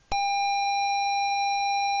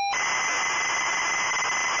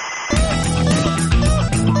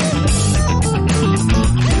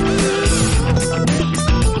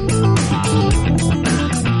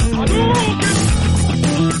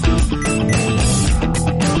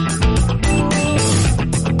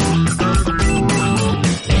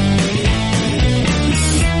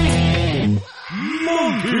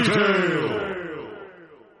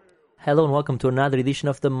Hello and welcome to another edition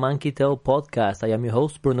of the Monkey Tail Podcast. I am your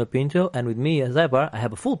host, Bruno Pinto, and with me, as ever, I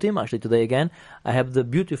have a full team actually today again. I have the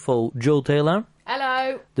beautiful Joe Taylor.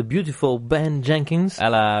 Hello. The beautiful Ben Jenkins.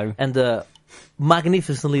 Hello. And the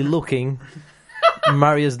magnificently looking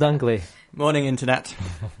Marius Dunkley. Morning, Internet.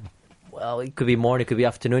 Well, it could be morning, it could be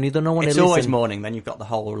afternoon. You don't know when It's they always listen. morning, then you've got the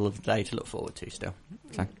whole of the day to look forward to still.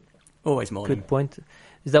 So, always morning. Good point.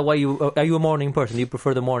 Is that why are you a morning person? Do you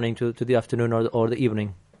prefer the morning to the afternoon or the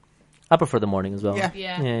evening? I prefer the morning as well.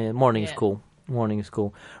 Yeah. Morning is cool. Morning is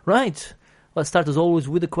cool. Right. Let's start as always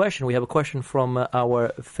with a question. We have a question from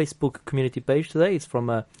our Facebook community page today. It's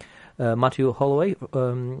from Matthew Holloway.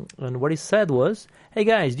 And what he said was, hey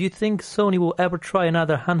guys, do you think Sony will ever try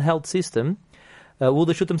another handheld system? Will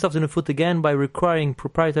they shoot themselves in the foot again by requiring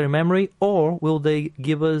proprietary memory, or will they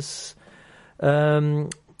give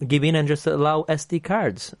in and just allow SD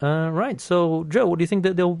cards? Right. So, Joe, what do you think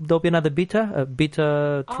that there'll be another beta? A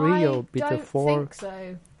beta 3 or beta 4? I don't think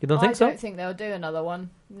so. You don't think so? I don't think they'll do another one.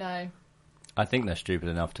 No. I think they're stupid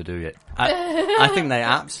enough to do it. I think they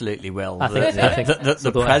absolutely will. I think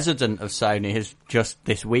The president of Sony has just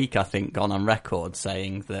this week, I think, gone on record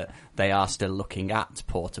saying that they are still looking at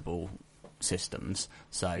portable systems.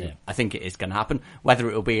 So Yeah. I think it is going to happen. Whether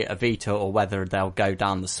it will be a Vita or whether they'll go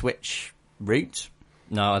down the Switch route.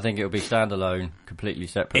 No, I think it'll be standalone, completely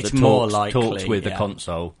separate. It's The more talks, likely, talks with the yeah.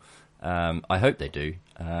 console. I hope they do.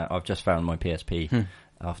 I've just found my PSP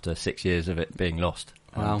after 6 years of it being lost.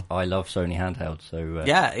 Wow. I love Sony handhelds, so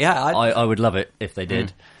I I would love it if they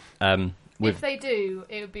did. If they do,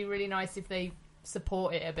 it would be really nice if they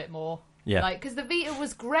support it a bit more. Yeah. Because the Vita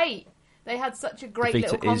was great. They had such a great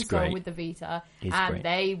Vita little is console great. with the Vita, It's and great.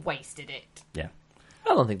 they wasted it. Yeah.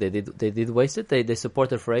 I don't think they did. They did waste it. They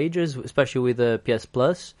supported for ages, especially with the PS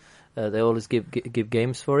Plus. They always give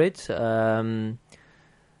games for it.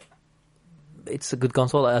 It's a good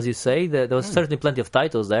console, as you say. There was certainly plenty of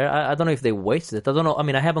titles there. I don't know if they wasted it. I don't know. I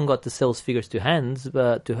mean, I haven't got the sales figures to hand,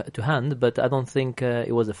 but I don't think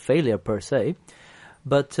it was a failure per se.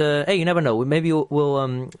 But hey, you never know. Maybe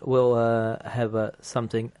we'll have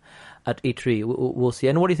something at E3. We'll see.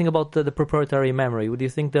 And what do you think about the proprietary memory? Would you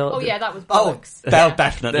think they'll? Oh yeah, that was Oh, bollocks. they'll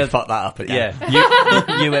definitely fuck that up again. Yeah.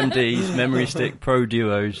 UMDs, memory stick, Pro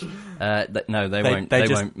Duos. No, they won't. They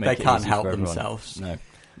won't make they it can't easy help for everyone. themselves. No.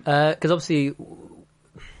 Because obviously,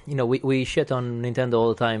 we shit on Nintendo all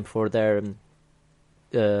the time for their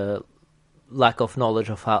lack of knowledge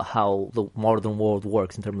of how the modern world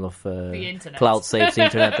works in terms of The internet. cloud saves,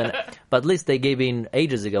 internet. But at least they gave in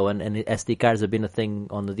ages ago, and SD cards have been a thing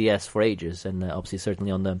on the DS for ages, and obviously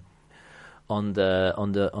certainly on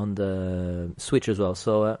the Switch as well.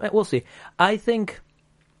 So we'll see. I think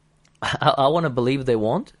I want to believe they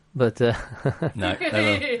won't. But No, they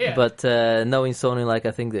will. Yeah. but knowing Sony, like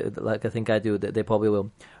I think I do, they probably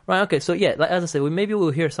will. Right? Okay. So yeah, as I said, maybe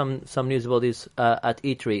we'll hear some news about this at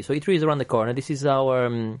E3. So E3 is around the corner. This is our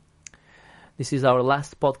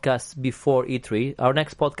last podcast before E3. Our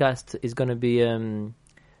next podcast is going to be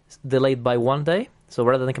delayed by one day. So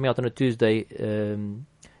rather than coming out on a Tuesday,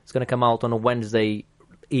 it's going to come out on a Wednesday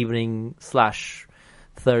evening /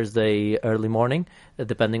 Thursday early morning,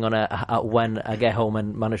 depending on when I get home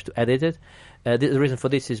and manage to edit it. The reason for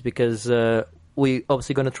this is because we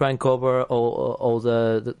obviously going to try and cover all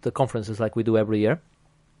the conferences like we do every year,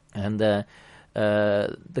 and the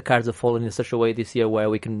cards are falling in such a way this year where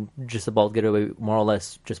we can just about get away more or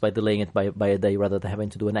less just by delaying it by a day rather than having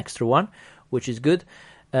to do an extra one, which is good.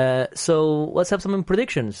 So let's have some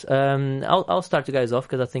predictions. I'll start you guys off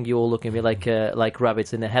because I think you all look at me like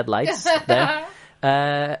rabbits in the headlights there.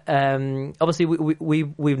 Obviously,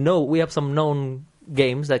 we have some known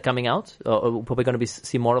games that are coming out. Or we're probably going to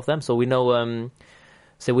see more of them. So we know,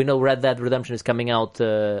 we know Red Dead Redemption is coming out.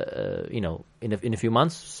 In a few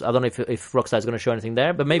months. I don't know if Rockstar is going to show anything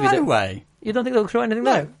there, but maybe No way. You don't think they'll show anything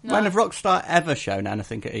there? No. When have Rockstar ever shown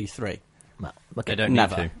anything at E3? Well, okay. They don't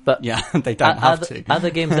Never. need to. But Yeah, they don't have to.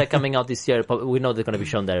 Other games that are coming out this year, we know they're going to be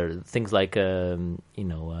shown there. Things like, Spider-Man,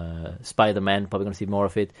 probably going to see more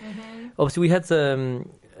of it. Mm-hmm. Obviously, we had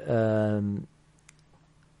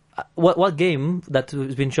what game that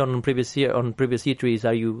has been shown on previous E3s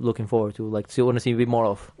are you looking forward to? Like, so you want to see a bit more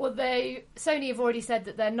of? Well, Sony have already said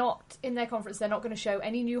that they're not in their conference. They're not going to show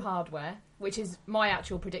any new hardware, which is my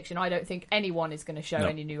actual prediction. I don't think anyone is going to show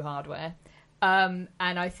any new hardware. And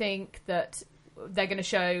I think that they're going to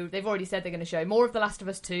show. They've already said they're going to show more of The Last of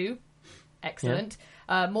Us 2. Excellent.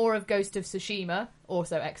 Yeah. More of Ghost of Tsushima.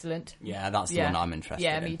 Also excellent. Yeah, that's the one I'm interested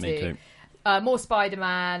in. Me Me too. too. More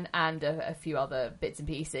Spider-Man and a few other bits and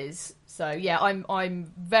pieces. So yeah,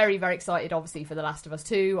 I'm very, very excited. Obviously for The Last of Us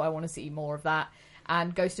 2, I want to see more of that.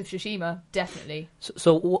 and Ghost of Tsushima, definitely.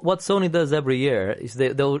 So what Sony does every year is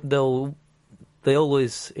they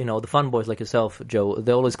always, the fanboys like yourself, Joe,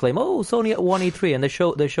 they always claim, oh, Sony won E3, and they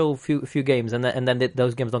show few games, and then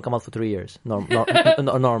those games don't come out for 3 years.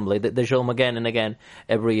 Normally, they show them again and again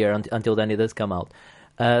every year until then it does come out.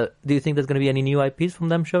 Do you think there's going to be any new IPs from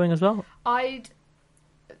them showing as well?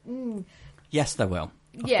 Yes, there will.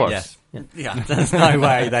 Of Yes. course. Yes. Yeah. Yeah, there's no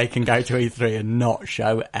way they can go to E3 and not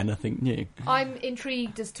show anything new. I'm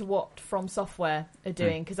intrigued as to what From Software are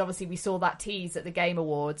doing, because obviously we saw that tease at the Game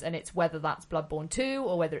Awards, and it's whether that's Bloodborne 2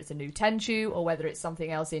 or whether it's a new Tenchu or whether it's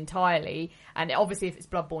something else entirely. And obviously if it's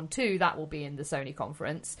Bloodborne 2, that will be in the Sony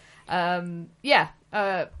conference. Was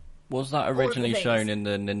that originally shown in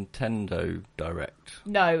the Nintendo Direct?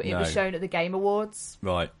 No, it was shown at the Game Awards.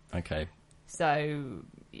 Right, okay. So,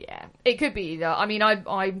 yeah, it could be either. I mean,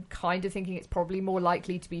 I'm kind of thinking it's probably more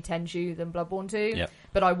likely to be Tenchu than Bloodborne 2, Yep.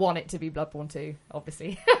 but I want it to be Bloodborne 2,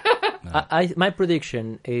 obviously. My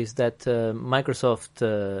prediction is that Microsoft.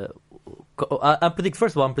 I predict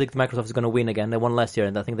Microsoft is going to win again. They won last year,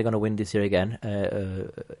 and I think they're going to win this year again.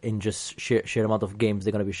 In just sheer amount of games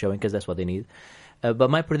they're going to be showing, because that's what they need. But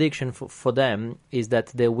my prediction for them is that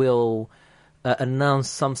they will announce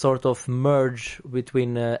some sort of merge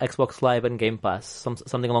between Xbox Live and Game Pass,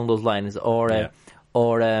 something along those lines, or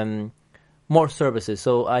more services.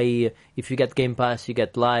 So if you get Game Pass, you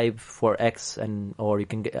get Live for X, or you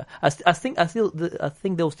can get. I think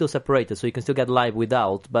they'll still separate it, so you can still get Live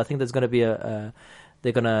without. But I think there's going to be they're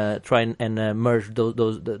going to try and merge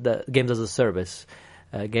the games as a service,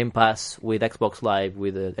 Game Pass with Xbox Live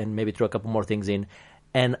and maybe throw a couple more things in.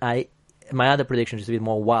 And my other prediction is a bit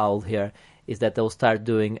more wild here, is that they'll start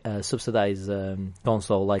doing subsidized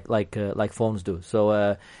console like phones do.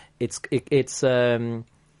 So it's 15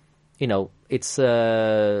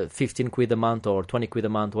 quid a month or 20 quid a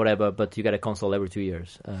month, whatever, but you get a console every 2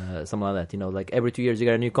 years, something like that. Like every 2 years you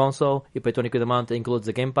get a new console, you pay 20 quid a month, it includes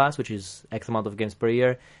the Game Pass, which is X amount of games per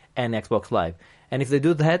year, and Xbox Live. And if they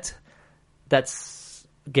do that, that's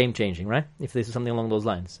game changing, right? If this is something along those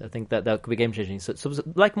lines, I think that could be game changing. So,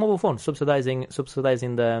 like mobile phones, subsidizing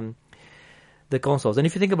the consoles. And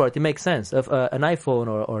if you think about it, it makes sense. An iPhone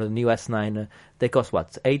or the new S9, they cost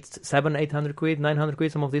what, 800 quid, 900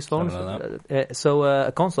 quid, some of these phones. Like so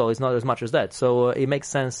a console is not as much as that. So it makes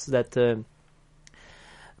sense that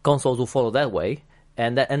consoles will follow that way.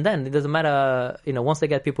 And then it doesn't matter, once they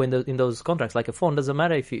get people in those contracts, like a phone, doesn't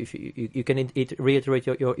matter if you can reiterate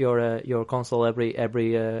your console every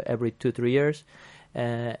 2-3 years.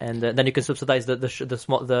 And then you can subsidize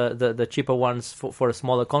the cheaper ones for a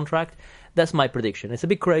smaller contract. That's my prediction. It's a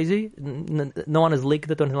bit crazy. No one has leaked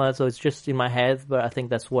it or anything like that, so it's just in my head. But I think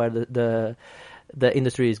that's where the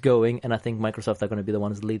industry is going, and I think Microsoft are going to be the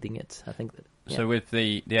ones leading it. I think. So with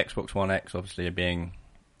the Xbox One X obviously being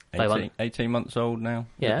 18 months old now.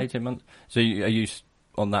 Yeah, 18 months. So are you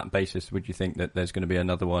on that basis? Would you think that there's going to be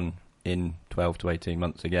another one in 12 to 18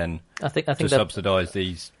 months again? I think to subsidise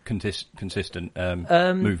these consistent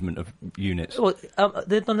movement of units. Well,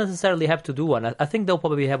 they don't necessarily have to do one. I think they'll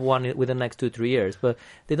probably have one within the next 2-3 years, but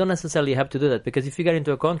they don't necessarily have to do that, because if you get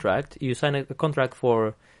into a contract, you sign a contract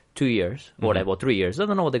for 2 years, or whatever, or 3 years. I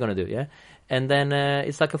don't know what they're going to do, yeah? And then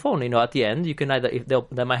it's like a phone, at the end, you can either, if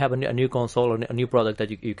they might have a new console or a new product that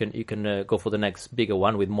you can go for the next bigger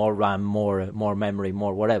one with more RAM, more memory,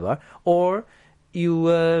 more whatever, or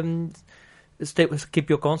you keep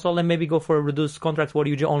your console and maybe go for a reduced contract where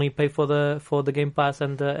you only pay for the Game Pass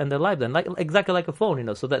and the Live, then exactly like a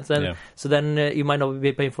phone, So that's then you might not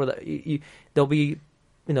be paying for that. There'll be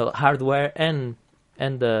hardware and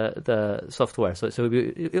the software. So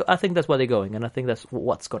I think that's where they're going, and I think that's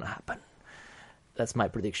what's going to happen. That's my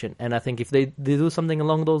prediction, and I think if they do something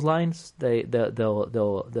along those lines, they'll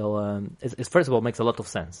first of all, makes a lot of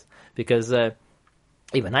sense, because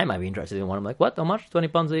even I might be interested in one. I'm like, what? How much?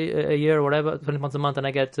 £20 a year or whatever, £20 a month, and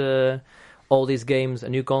I get all these games, a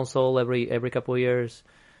new console every couple of years.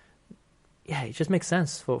 Yeah, it just makes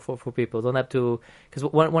sense for people. Don't have to, because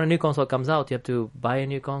when a new console comes out, you have to buy a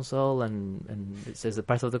new console, and it says the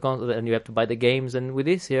price of the console, and you have to buy the games. And with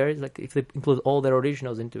this here, it's like if they include all their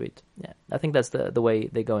originals into it, yeah, I think that's the way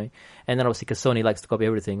they're going. And then obviously, because Sony likes to copy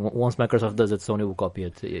everything. Once Microsoft does it, Sony will copy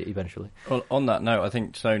it eventually. Well, on that note, I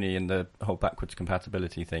think Sony and the whole backwards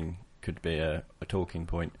compatibility thing could be a talking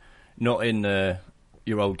point, not in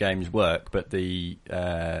your old games work, but the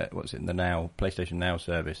the PlayStation Now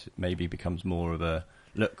service maybe becomes more of a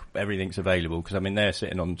look. Everything's available, because I mean they're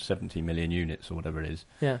sitting on 70 million units or whatever it is.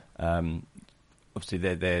 Yeah. Obviously,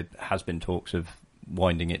 there has been talks of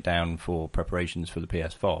winding it down for preparations for the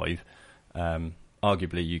PS5.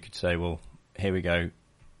 Arguably, you could say, well, here we go.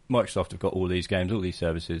 Microsoft have got all these games, all these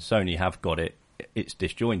services. Sony have got it. It's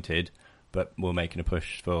disjointed, but we're making a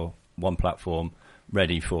push for one platform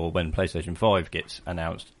ready for when PlayStation 5 gets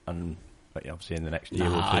announced, and obviously in the next year or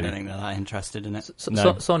two. I don't think they're that interested in it.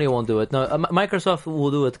 No. Sony won't do it. No, Microsoft will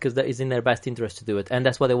do it because that is in their best interest to do it, and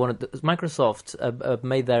that's what they wanted. Microsoft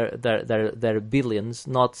made their billions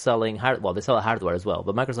not selling hardware. Well, they sell hardware as well,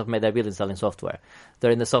 but Microsoft made their billions selling software.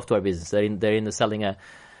 They're in the software business. They're in the selling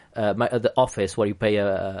the Office where you pay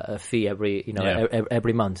a fee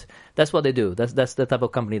every month. That's what they do. That's the type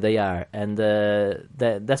of company they are, and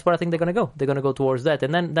that's where I think they're gonna go. They're gonna go towards that,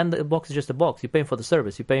 and then the box is just a box. You're paying for the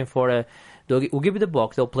service. You're paying for. We'll give you the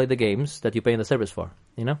box. They'll play the games that you're paying the service for.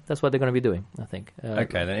 That's what they're gonna be doing. I think.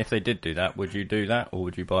 Okay, then if they did do that, would you do that, or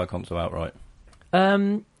would you buy a console outright?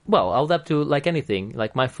 Well, I would have to, like anything,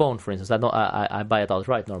 like my phone, for instance. I buy it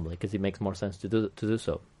outright normally because it makes more sense to do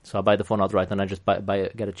so. So I buy the phone outright and I just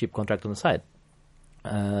get a cheap contract on the side.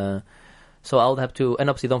 So I would have to, and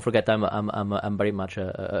obviously don't forget I'm very much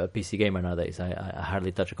a PC gamer nowadays. I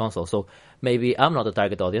hardly touch a console, so maybe I'm not the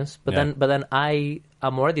target audience. But then I'm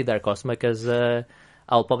already their customer because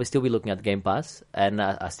I'll probably still be looking at Game Pass, and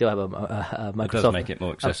I still have a Microsoft. It does make it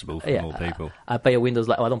more accessible for more people. I pay a Windows.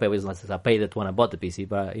 I don't pay a Windows license. I paid it when I bought the PC,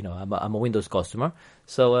 but I'm a Windows customer.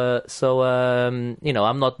 So I'm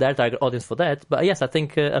not their target audience for that. But yes, I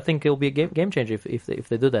think it'll be a game changer if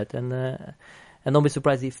they do that, and don't be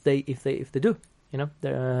surprised if they do.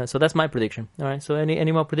 So that's my prediction. All right. So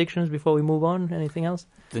any more predictions before we move on? Anything else?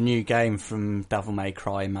 The new game from Devil May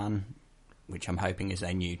Cry, man, which I'm hoping is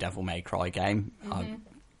a new Devil May Cry game. Mm-hmm.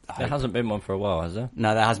 There hasn't been one for a while, has there?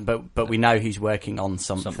 No, there hasn't, but we know he's working on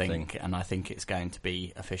something, and I think it's going to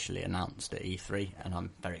be officially announced at E3, and I'm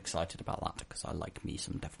very excited about that because I like me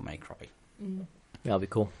some Devil May Cry. Mm. That'll be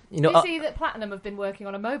cool. Did you see that Platinum have been working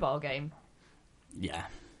on a mobile game? Yeah.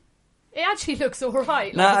 It actually looks all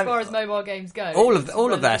right, as far as mobile games go.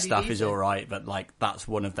 All of their stuff is all right, but that's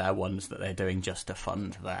one of their ones that they're doing just to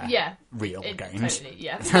fund their real games. Totally,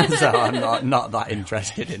 yeah. So I'm not that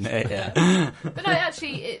interested in it. Yeah. But no,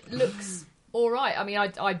 actually, it looks all right. I mean,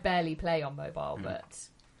 I barely play on mobile, but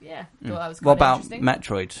yeah, thought that was kind What of about interesting.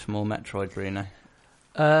 Metroid? More Metroid, Bruno?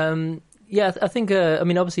 Yeah, I think.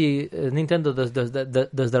 Obviously, Nintendo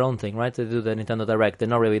does their own thing, right? They do the Nintendo Direct. They're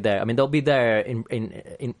not really there. I mean, they'll be there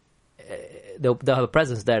in they'll have a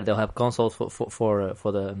presence there. They'll have consoles for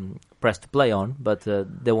the press to play on, but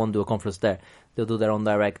they won't do a conference there. They'll do their own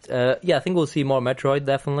Direct. I think we'll see more Metroid,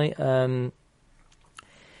 definitely.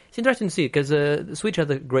 It's interesting to see because Switch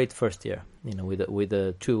had a great first year, with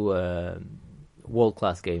the two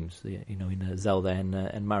world-class games, in Zelda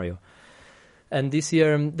and Mario. And this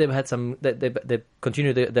year they've had some. They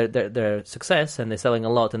continue their success, and they're selling a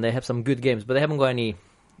lot, and they have some good games, but they haven't got any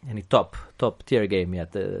top tier game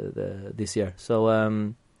yet this year.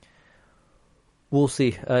 So we'll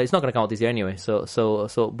see. It's not going to come out this year anyway.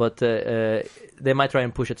 But they might try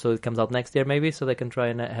and push it so it comes out next year maybe, so they can try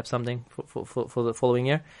and have something for the following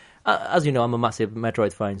year. As you know, I'm a massive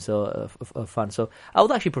Metroid fan, so I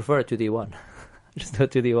would actually prefer a 2D1. Just a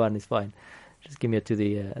 2D1 is fine. Just give me a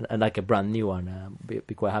 2D and like a brand new one.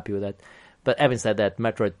 Be quite happy with that. But having said that,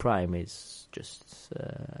 Metroid Prime is just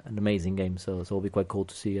an amazing game, so it'll be quite cool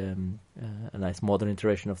to see a nice modern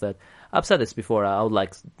iteration of that. I've said this before. I would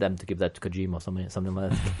like them to give that to Kojima or something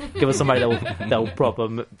like that. Give us somebody that will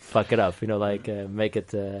proper fuck it up, make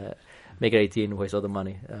it 18, waste all the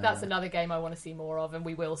money. That's another game I want to see more of, and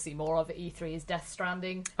we will see more of at E3 is Death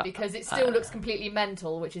Stranding, because it still looks completely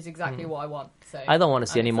mental, which is exactly what I want. So I don't want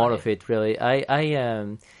to see any more of it, really.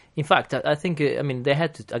 In fact, I think they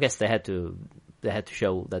had to. I guess they had to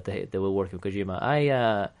show that they were working with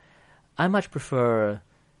Kojima. I much prefer.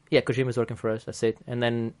 Yeah, Kojima's working for us. That's it. And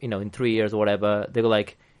then in 3 years or whatever, they go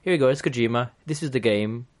like, "Here we go. It's Kojima. This is the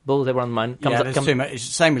game. Blows everyone's mind." There's too much. It's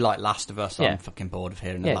the same with like Last of Us. I'm fucking bored of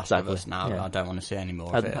hearing the Last of Us now. Yeah. I don't want to see any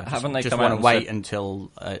more of it. Haven't they just come want out to wait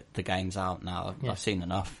until the game's out now. Yeah. I've seen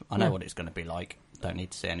enough. I know what it's going to be like. Don't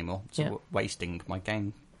need to see any more. It's wasting my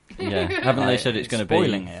game. Yeah, haven't they said it's going to be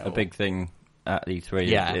a big thing at E3?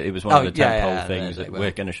 Yeah, it was one of the tentpole things that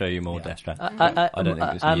we're going to show you more Death Stranding. I don't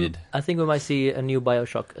think it's needed. I think we might see a new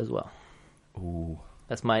BioShock as well. Ooh,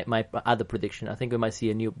 that's my other prediction. I think we might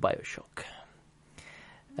see a new BioShock.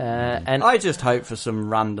 And I just hope for some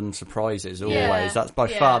random surprises always. Yeah, that's by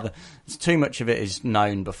far too much of it is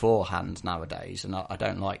known beforehand nowadays, and I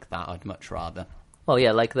don't like that. I'd much rather. Well,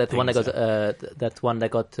 yeah, like that one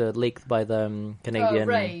that got leaked by the Canadian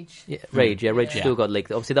Rage. Rage 2 got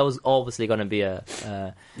leaked. Obviously, that was obviously going to be a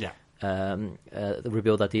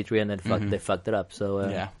revealed at E3, and then they fucked it up. So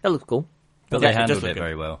that looks cool. But they handled it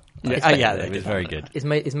very well. It was very good.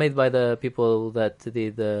 It's made by the people that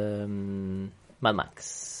did Mad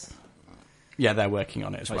Max. Yeah, they're working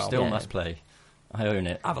on it as I well. still Yeah. must play. I own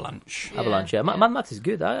it. Avalanche. Avalanche, yeah. Mad Max is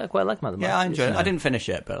good. I quite like Mad Max. Yeah, I enjoyed it. It's, I didn't finish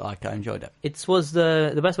it, but I enjoyed it. It was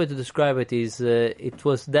the best way to describe it is it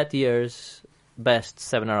was that year's best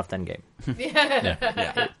 7 out of 10 game.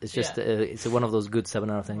 Yeah. It's just it's one of those good 7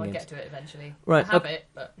 out of 10 I'll games. get to it eventually. Right, I have okay. it,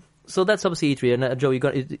 but So that's obviously E3, and Joe, you're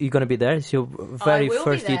going to be there. It's your very I will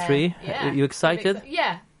first be there. E3. Yeah. You excited?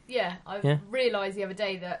 Yeah. I've Yeah. realised the other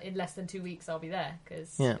day that in less than 2 weeks I'll be there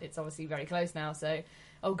because Yeah. it's obviously very close now. So,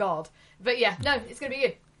 oh god, but yeah, no, it's going to be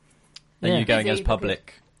good. Are Yeah. you going Busy as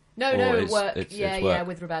public? No, Or no, it's- work. it's Yeah, work?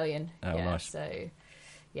 with Rebellion. Oh, yeah, nice. So,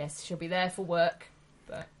 yes, she'll be there for work,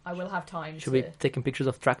 but I will have time Should to. be taking pictures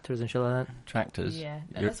of tractors and shit like Tractors? Yeah,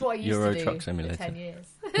 no, Euro- that's what I used Euro to do Truck Simulator. for 10 years.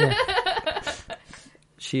 that.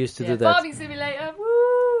 She used to Yeah, do that. Farming Simulator, woo!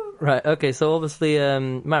 Right, okay, so obviously,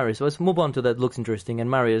 Marius, let's move on to that. Looks interesting,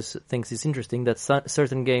 and Marius thinks it's interesting that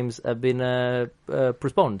certain games have been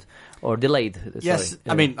postponed or delayed. Yes, sorry.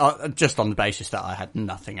 I mean, just on the basis that I had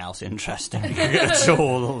nothing else interesting at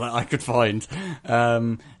all that I could find.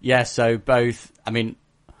 So both, I mean,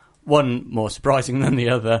 one more surprising than the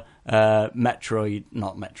other, Metro.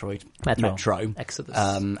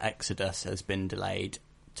 Exodus. Exodus has been delayed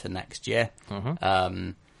to next year.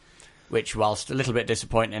 Mhm. Which, whilst a little bit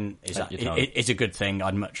disappointing, Take your time. is a good thing.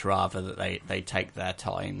 I'd much rather that they take their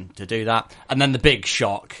time to do that. And then the big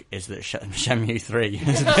shock is that Shenmue 3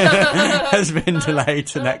 has been delayed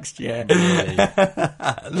to next year.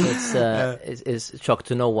 It's shock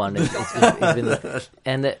to no one. It's been,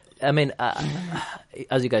 and I mean,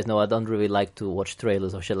 as you guys know, I don't really like to watch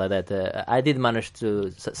trailers or shit like that. I did manage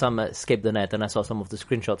to some escape the net, and I saw some of the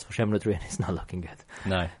screenshots for Shenmue 3, and it's not looking good.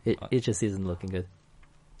 No. It just isn't looking good.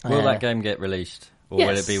 Will that game get released? Or will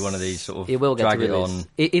Yes. it be one of these sort of It will get drag it released. on?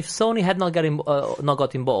 If Sony had not got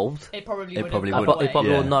involved, It probably It would. probably have would. gone it probably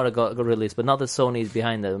away. would not have got released. But now that Sony is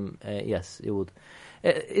behind them, yes, it would.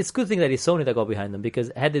 It's a good thing that it's Sony that got behind them,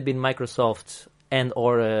 because had it been Microsoft and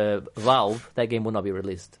or Valve, that game would not be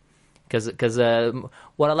released. Because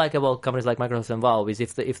what I like about companies like Microsoft and Valve is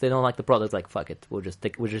if they don't like the product, like fuck it, we'll just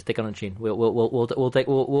take it on the chin.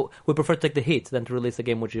 We prefer to take the hit than to release a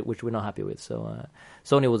game which we're not happy with. So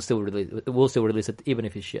Sony will still release it even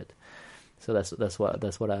if it's shit. So that's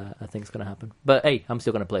what I think is going to happen. But hey, I'm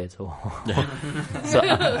still going to play it. So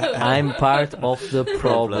I'm part of the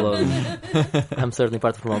problem. I'm certainly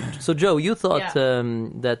part of the problem. So Joe, you thought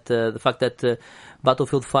that the fact that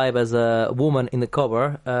Battlefield 5 has a woman in the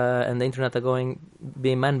cover and the internet are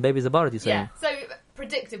being man babies about it, you're saying? Yeah, so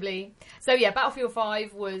predictably. So yeah, Battlefield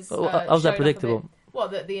 5 was. How's that showing up a predictable? bit- Well,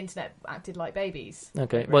 that the internet acted like babies.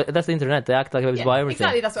 Okay, well that's the internet. They act like babies Yeah, by everything.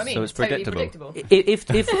 exactly, that's what I mean. So it's totally predictable. If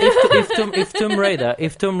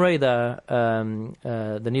Tomb Raider,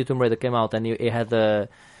 the new Tomb Raider came out and it had a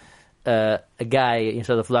guy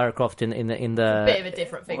instead of Lara Croft in the. a bit of a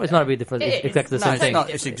different thing. Well, it's not a bit different. It It's is. exactly the No, same it's thing. not.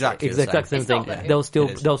 It's exactly It's the the exact same It's thing. not, though. They'll still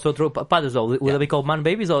It is. throw paddles. Will they be called man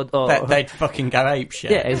babies or They'd fucking go ape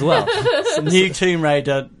shit. yeah, as well. New Tomb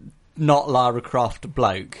Raider, not Lara Croft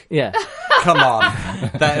bloke. Yeah. Come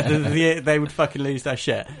on. they would fucking lose their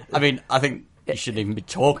shit. I mean, I think you shouldn't even be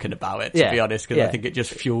talking about it, to Yeah, be honest, because yeah. I think it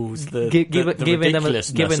just fuels the Giving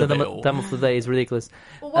ridiculousness them of it all. time of the day is ridiculous.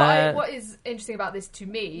 Well, Uh, what is interesting about this to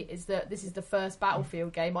me is that this is the first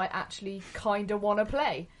Battlefield game I actually kind of want to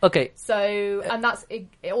play. Okay, So, and that's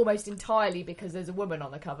almost entirely because there's a woman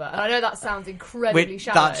on the cover. And I know that sounds incredibly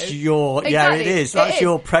shallow. That's your Exactly, it is. it That's is.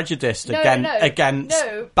 your prejudice No, against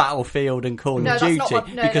no. Battlefield and Call No, of that's Duty not what-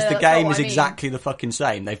 no, because no, the that's not game what is I mean. exactly the fucking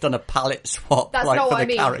same. They've done a palette swap That's like not for what the I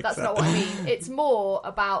mean. character. That's not what I mean. It's more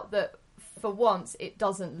about that for once it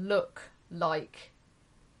doesn't look like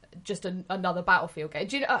just another Battlefield game.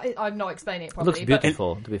 Do you know, I'm not explaining it it looks properly.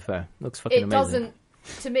 beautiful. To be fair, looks But fucking it amazing.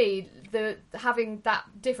 doesn't. To me, having that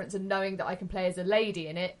difference and knowing that I can play as a lady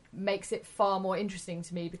in it makes it far more interesting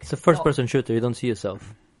to me because It's a first-person shooter. You don't see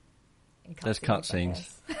yourself. There's cutscenes.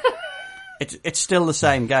 It's still the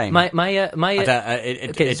same game. My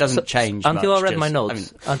it doesn't change until much, I read my just-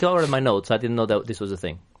 notes. Until I read my notes, I didn't know that this was a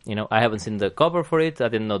thing. You know, I haven't seen the cover for it. I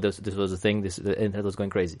didn't know this was a thing. The internet was going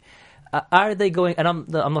crazy. Are they going? And I'm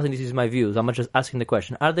not saying this is my views. I'm just asking the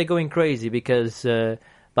question. Are they going crazy because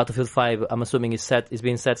Battlefield 5, I'm assuming is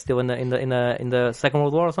being set still in the Second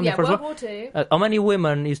World War or something. Yeah, First World War? War II. How many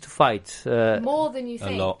women used to fight? More than you A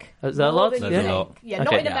think. lot. Is that a More lot? than Yeah. you There's a think. lot. Yeah, not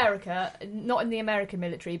Okay. in Yeah. America, not in the American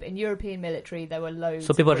military, but in European military, there were loads.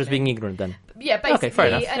 So people of are just women. being ignorant then. Yeah, basically. Okay, fair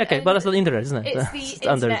enough. and- Okay, and but that's the internet, isn't it? It's the It's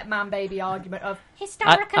under- internet man-baby argument of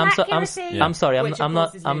historical I'm accuracy. Yeah. I'm sorry. Which, of I'm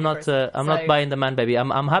course, not. is I'm not. ludicrous. I'm not So- buying the man baby.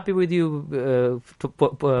 I'm happy with you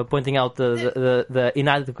pointing out the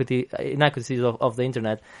inadequacies of the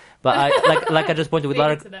internet. But like I just pointed with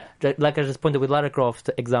The Lara Croft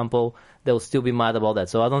example, they'll still be mad about that.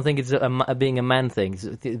 So I don't think it's being a man thing.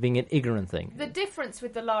 It's being an ignorant thing. The difference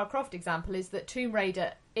with the Lara Croft example is that Tomb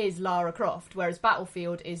Raider is Lara Croft, whereas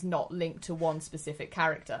Battlefield is not linked to one specific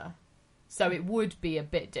character. So it would be a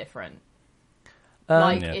bit different.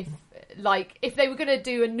 Yeah. If they were going to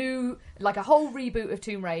do a whole reboot of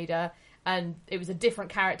Tomb Raider and it was a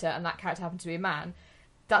different character and that character happened to be a man,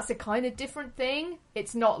 that's a kind of different thing.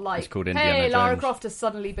 It's not like, It's called Indiana hey, Lara Jones. Croft has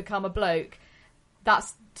suddenly become a bloke.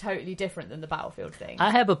 That's totally different than the Battlefield thing.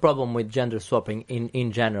 I have a problem with gender swapping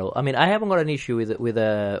in general. I mean, I haven't got an issue with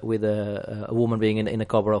a woman being in a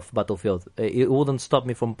cover of Battlefield. It wouldn't stop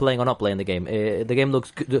me from playing or not playing the game. The game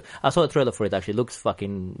looks good. I saw a trailer for it. Actually, it looks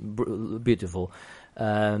fucking beautiful.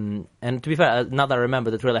 And to be fair, now that I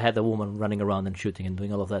remember, the trailer had a woman running around and shooting and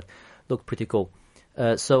doing all of that. Looked pretty cool.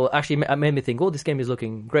 So actually, it made me think, oh, this game is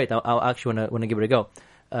looking great. I'll actually want to give it a go.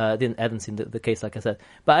 I hadn't seen the case, like I said,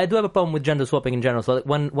 but I do have a problem with gender swapping in general. So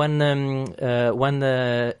when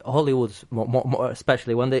Hollywood, more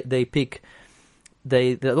especially when they pick,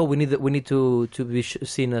 we need to be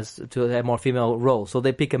seen as to have more female role. So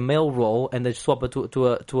they pick a male role and they swap it to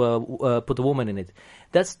put a woman in it.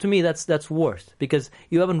 To me that's worse because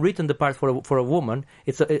you haven't written the part for a woman.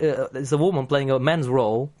 It's a woman playing a man's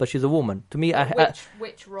role, but she's a woman. To me,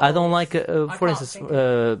 Which role? I don't like, for can't instance, think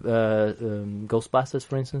of Ghostbusters,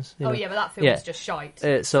 for instance. you know. yeah, but that film Yeah. is just shite.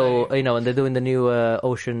 So and they're doing the new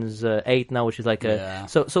Ocean's 8 now, which is like Yeah.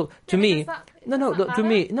 so to Yeah, me. does that No, matter? to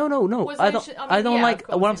me, no. Was I Ocean- don't. I mean, I don't yeah, like. of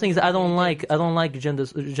course What I'm it saying is, was I don't really like. I don't like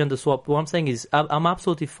gender swap. What I'm saying is, I'm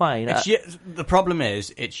absolutely fine. The problem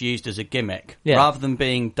is it's used as a gimmick Yeah. rather than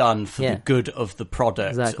being done for Yeah. the good of the product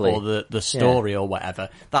Exactly. or the story or whatever.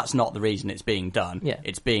 That's not the reason it's being done. Yeah.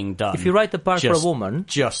 It's being done. If you write the part for a woman,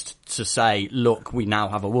 just to say, look, we now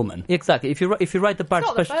have a woman. exactly. If you write the part, It's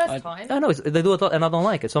not the especially- first time. I know they do it, and I don't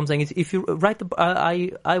like it. So I'm saying is, if you write the,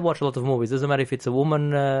 I watch a lot of movies. Doesn't matter if it's a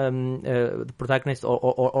woman the protagonist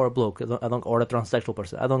or a bloke. I don't or a transsexual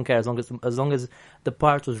person. I don't care as long as the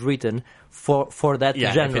part was written for that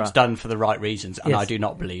Yeah, genre. if it's done for the right reasons, and Yes. I do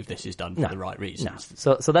not believe this is done for No. the right No. reasons.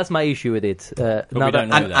 So that's my issue with it. we now don't that,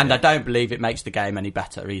 know. And, that and I yet. don't believe it makes the game any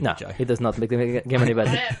better either, no, Joe. it does not make the game any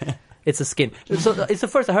better. It's a skin. So it's the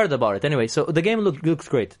first I heard about it. Anyway, so the game looks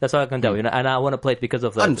great. That's all I can tell you, and I want to play it because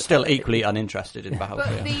of that. I'm still equally uninterested in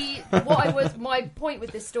Battlefield. But my point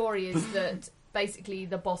with this story is that basically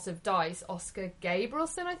the boss of DICE, Oscar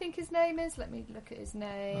Gabrielson, I think his name is. Let me look at his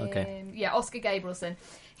name. Okay. Yeah, Oscar Gabrielson.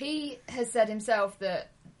 He has said himself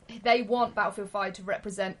that they want Battlefield 5 to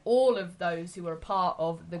represent all of those who are a part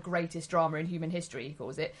of the greatest drama in human history, he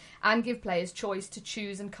calls it, and give players choice to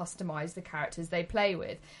choose and customise the characters they play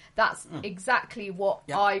with. That's exactly what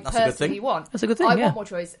Yeah, I that's a good personally thing. want. That's a good thing, I yeah. want more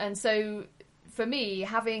choice. And so, for me,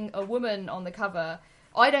 having a woman on the cover...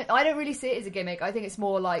 I don't really see it as a gimmick. I think it's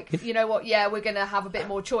more like, you know what? Yeah, we're going to have a bit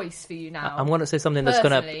more choice for you now. I'm going to say something that's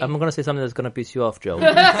Personally. I'm going to say something that's going to piss you off, Joe.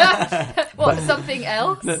 What, something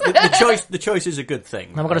else? The choice is a good thing.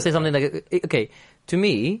 I'm going to say something like, okay, to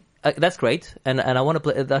me, that's great, and I want to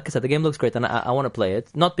play. Like I said, the game looks great, and I want to play it.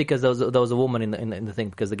 Not because there was a woman in the thing,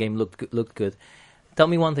 because the game looked good. Tell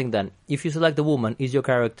me one thing then: if you select a woman, is your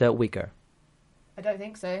character weaker? I don't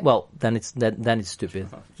think so. Well, then it's stupid.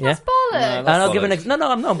 Yeah. That's bollocks. No, And I'll give an bollocks.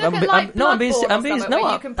 no. I'm Look at, like, no. I'm being Bloodborne or I'm being something no.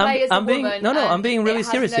 where you can play as a I'm being woman no. I'm and being it really has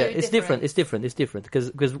serious no here. It's different. difference. It's different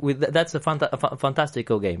because with that's a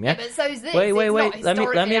fantastical game. Yeah. Yeah, but so is this. Wait. It's not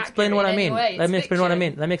Let me explain historically what I accurate mean. in any way. Let me It's explain what I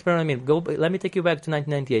fiction. mean. Let me take you back to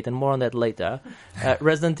 1998, and more on that later.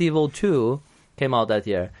 Resident Evil 2 came out that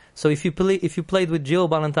year. So if you played with Jill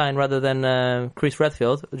Valentine rather than Chris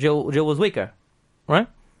Redfield, Jill was weaker, right?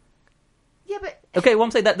 Yeah, but Okay, well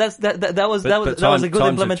I'm saying that was But that was a good times have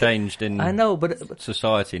implementation. changed in I know, but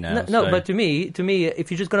society now. no, so- but to me,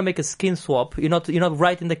 if you're just gonna make a skin swap, you're not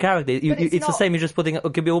writing the character. But it's It's the not- same. You're just putting it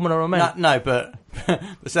could be a woman or a man. No, but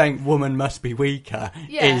saying woman must be weaker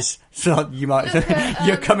Yeah. is so you might Look at,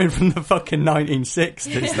 you're coming from the fucking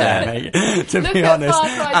 1960s there, mate. To Look be at honest, Far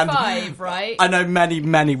Cry And 5, right? I know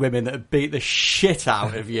many women that have beat the shit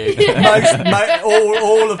out of you.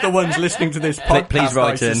 All of the ones listening to this podcast, Please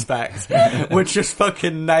write I in. suspect, would just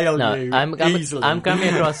fucking nail No, you I'm easily.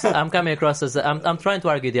 coming across as I'm trying to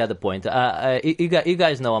argue the other point. You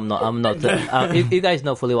guys know I'm not. You guys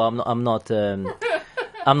know fully well I'm not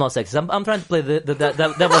sexist. I'm trying to play the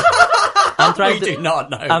devil's. I'm trying We to. do not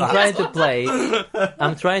know I'm that.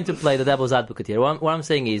 trying to play the devil's advocate here. What I'm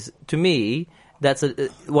saying is, to me, that's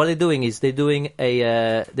what they're doing is they're doing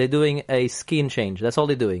a skin change. That's all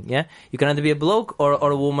they're doing. Yeah, you can either be a bloke or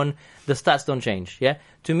a woman. The stats don't change. Yeah,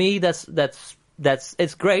 to me that's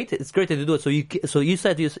it's great. It's great that you do it. So you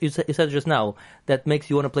said just now that makes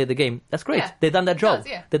you want to play the game. That's great. Yeah, They've done that it job. does,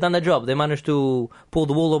 yeah. They've done that job. They managed to pull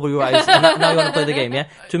the wool over your eyes. And now you want to play the game. Yeah.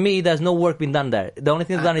 To me, there's no work being done there. The only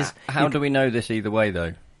thing they've done is How do we know this either way,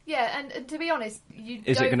 though? Yeah, and to be honest, you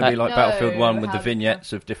Is it don't going to be like know Battlefield 1 with the how-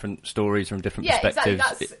 vignettes of different stories from different Yeah, exactly.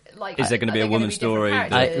 perspectives? That's like. Is there going to are be a there woman's different story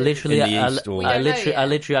characters? I literally, in the East, or- We don't know yet. I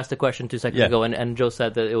literally asked the question 2 seconds Yeah. ago, and Joe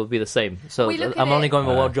said that it would be the same. So We look at I'm only it- going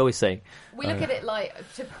by what Joe is saying. We look at it like,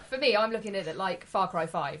 for me, I'm looking at it like Far Cry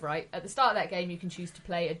 5, right? At the start of that game, you can choose to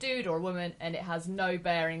play a dude or a woman, and it has no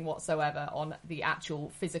bearing whatsoever on the actual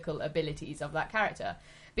physical abilities of that character.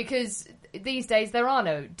 Because these days, there are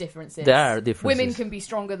no differences. There are differences. Women can be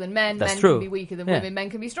stronger than men, That's men true. can be weaker than Yeah. women, men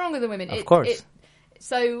can be stronger than women. Of course.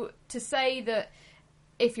 So to say that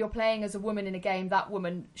if you're playing as a woman in a game, that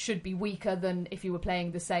woman should be weaker than if you were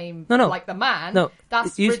playing the same, No. like the man. No,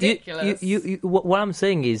 that's you- ridiculous. what I'm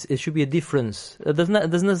saying is, it should be a difference. It doesn't I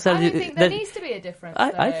necessarily. don't think there needs to be a difference.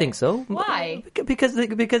 I though. think so. Why? Because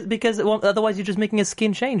well, otherwise you're just making a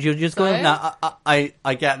skin change. You're just So? going. No,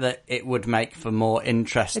 I get that it would make for more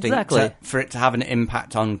interesting Exactly. for it to have an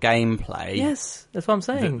impact on gameplay. Yes, that's what I'm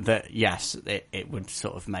saying. That yes, it would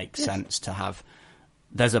sort of make sense to have.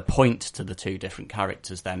 There's a point to the two different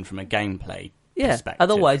characters then from a gameplay Yeah. perspective.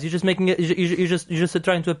 Otherwise, you're just making it. You're just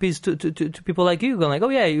trying to appease to people like you, going like, oh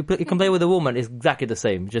yeah, you can play with a woman. It's exactly the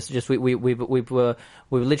same. Just we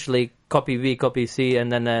literally copy V, copy C,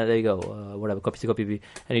 and then there you go. Whatever, copy C, copy V,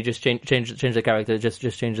 and you just change the character. Just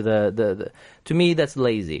change the. To me, that's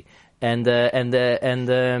lazy.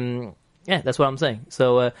 Yeah, that's what I'm saying.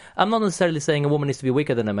 So I'm not necessarily saying a woman needs to be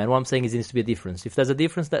weaker than a man. What I'm saying is there needs to be a difference. If there's a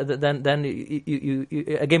difference, then you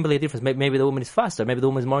a gameplay difference. Maybe the woman is faster. Maybe the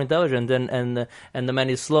woman is more intelligent, and the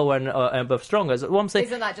man is slower and stronger. So what I'm saying,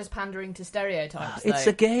 Isn't that just pandering to stereotypes? it's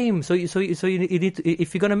though? a game. So you need to,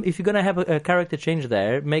 if you're gonna have a character change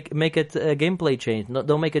there, make it a gameplay change.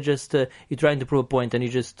 Don't make it just you're trying to prove a point and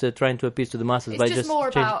you're just trying to appease to the masses by It's just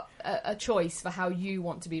more change. about a choice for how you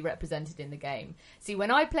want to be represented in the game. See,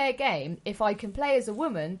 when I play a game, if I can play as a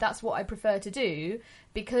woman, that's what I prefer to do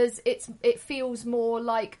because it feels more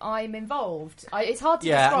like I'm involved. It's hard to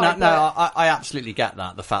describe. I absolutely get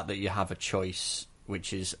that. The fact that you have a choice,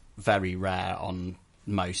 which is very rare on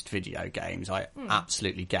most video games, I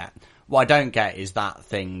absolutely get. What I don't get is that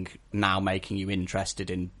thing now making you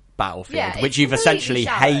interested in Battlefield, Yeah, which it's you've completely essentially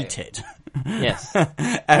shallow. hated. Yes.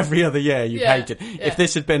 Every other year you've Yeah, hated. yeah. If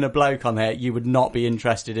this had been a bloke on there, you would not be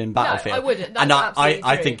interested in Battlefield. I wouldn't. That's and absolutely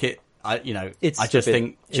I true. think it. I It's just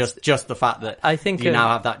stupid. think just the fact that I think, you now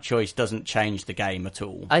have that choice doesn't change the game at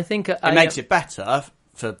all. I think It makes it better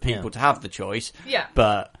for people to have the choice. Yeah.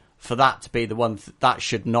 But for that to be the one, that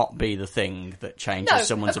should not be the thing that changes No,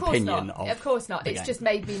 someone's of course opinion not. of. Of course not. the It's game. just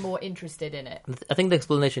made me more interested in it. I think the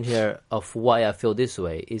explanation here of why I feel this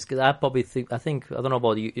way is because I probably think I don't know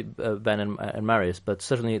about you, Ben and Marius, but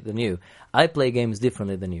certainly than you, I play games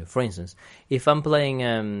differently than you. For instance, if I'm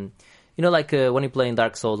playing, like when you're playing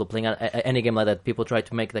Dark Souls or playing any game like that, people try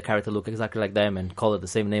to make the character look exactly like them and call it the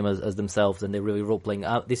same name as themselves, and they're really role playing.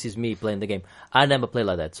 This is me playing the game. I never play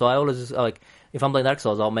like that, so I always just, like. If I'm playing Dark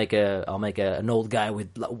Souls, I'll make an old guy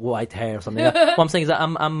with white hair or something. What I'm saying is that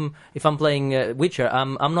if I'm playing Witcher,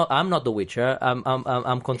 I'm not the Witcher. I'm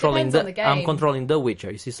controlling depends on the game. I'm controlling the Witcher.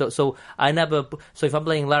 You see, so I never. So if I'm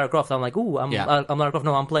playing Lara Croft, I'm like, ooh, I'm Lara Croft.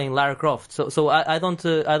 No, I'm playing Lara Croft. So I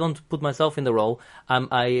don't put myself in the role.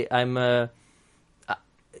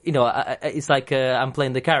 It's like I'm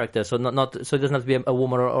playing the character. So not so it doesn't have to be a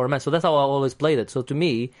woman or a man. So that's how I always played it. So to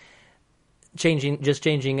me,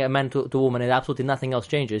 changing a man to woman and absolutely nothing else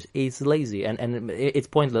changes is lazy and it's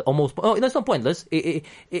pointless. Almost. Oh, no, it's not pointless. It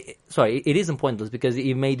isn't pointless because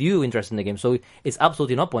it made you interested in the game. So it's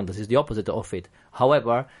absolutely not pointless. It's the opposite of it.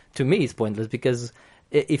 However, to me, it's pointless because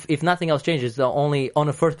if nothing else changes, on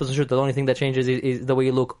a first person shooter, the only thing that changes is the way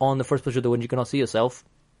you look on the first person shooter when you cannot see yourself.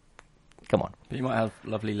 Come on. But you might have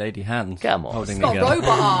lovely lady hands. Come on. Holding She's got the a gun.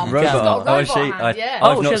 robot arm. Robot She's got a arm. robot Oh, she- hand, yeah.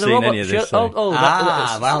 I've she not has a seen robot. any of this. so-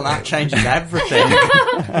 Well, that changes everything.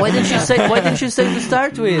 Why didn't you say to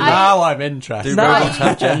start with? Now I'm interested. Do robots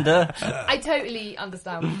have gender? I totally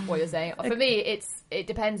understand what you're saying. For me, it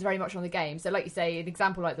depends very much on the game. So, like you say, an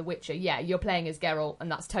example like The Witcher, yeah, you're playing as Geralt, and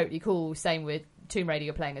that's totally cool. Same with Tomb Raider,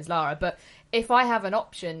 you're playing as Lara. But if I have an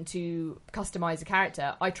option to customize a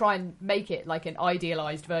character, I try and make it like an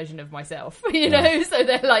idealized version of myself, you know? So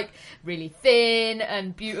they're like really thin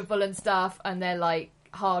and beautiful and stuff, and they're like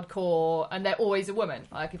hardcore, and they're always a woman.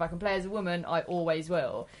 Like if I can play as a woman, I always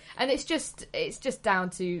will. And it's just down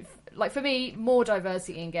to, like, for me, more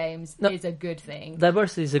diversity in games is a good thing.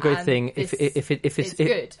 Diversity is a great And thing if it's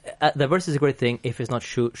good. Diversity is a great thing if it's not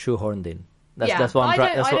shoehorned in. That's what I I'm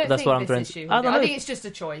trying. That's what I'm trying. I think it's just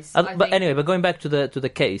a choice. But anyway, but going back to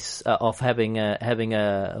the case of having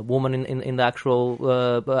a woman in the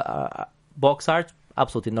actual box art,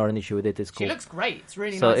 absolutely not an issue with it. It's cool. She looks great. It's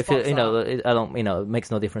really so nice. if I don't, it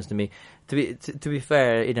makes no difference to me. To be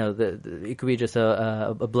fair, it could be just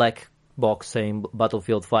a black box saying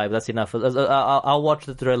Battlefield 5. That's enough. I'll watch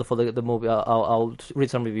the trailer for the movie. I'll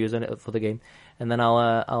read some reviews for the game, and then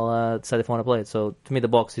I'll decide if I want to play it. So to me, the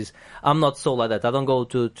box is. I'm not so like that. I don't go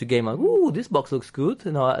to game like, ooh, this box looks good.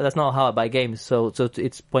 That's not how I buy games. So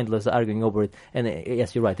it's pointless arguing over it. And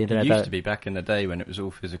yes, you're right. The internet It used to be back in the day when it was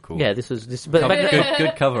all physical. Yeah, this. But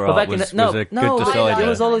Good cover art was a good decider. It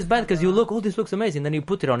was always bad because you look, this looks amazing. Then you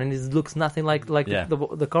put it on and it looks nothing like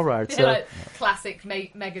the cover art. So. Like classic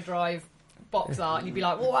Mega Drive box art, and you'd be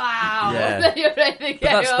like, wow. Yeah. You're ready to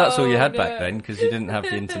But go. that's all you had back then, because you didn't have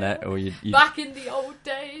the internet, or you Back in the old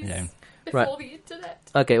days. Yeah. Before the internet.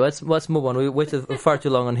 Okay, let's move on. We waited far too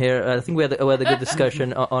long on here. I think we had a good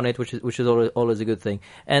discussion on it, which is always a good thing.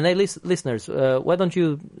 And hey, listeners, why don't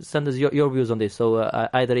you send us your views on this? So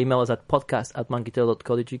either email us at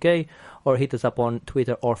podcast@monkeytail.co.uk or hit us up on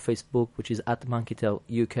Twitter or Facebook, which is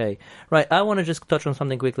 @monkeytailuk. Right, I want to just touch on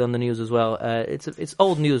something quickly on the news as well. It's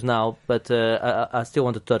old news now, but I still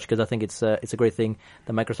want to touch because I think it's a great thing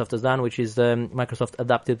that Microsoft has done, which is Microsoft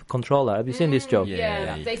Adaptive Controller. Have you seen this, Joe?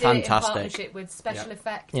 Yeah, they did Fantastic. it in partnership with Special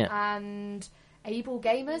Effect Yeah. and Able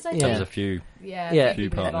Gamers, I think. There's a few. Yeah. few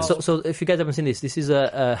partners. So if you guys haven't seen this is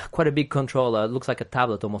quite a big controller. It looks like a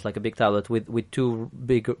tablet, almost like a big tablet with two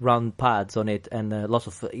big round pads on it and lots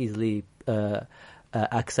of easily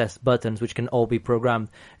access buttons which can all be programmed.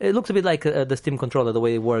 It looks a bit like the Steam controller, the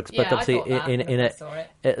way it works, but obviously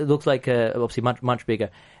it looks like obviously much bigger.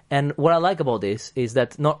 And what I like about this is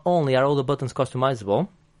that not only are all the buttons customizable,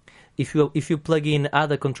 if you plug in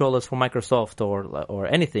other controllers from Microsoft or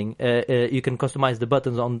anything, you can customize the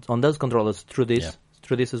buttons on those controllers through this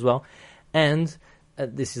as well. And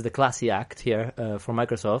this is the classy act here for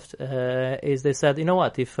Microsoft. Is they said, you know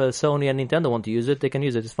what? If Sony and Nintendo want to use it, they can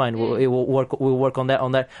use it. It's fine. It will work. We'll work on that.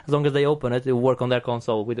 As long as they open it, it will work on their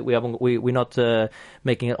console. We're not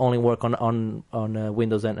making it only work on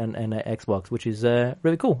Windows and Xbox, which is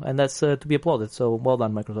really cool, and that's to be applauded. So well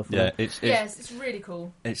done, Microsoft. Yeah, it's really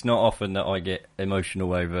cool. It's not often that I get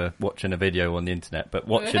emotional over watching a video on the internet, but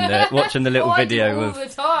watching the little video all of the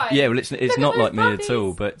time. yeah, well, it's not like me at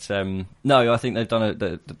all. But no, I think they've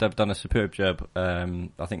done a superb job. I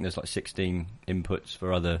think there's like 16 inputs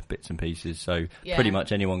for other bits and pieces, so pretty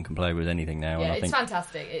much anyone can play with anything now. Yeah, and I it's think,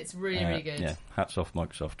 fantastic. It's really good. Yeah, hats off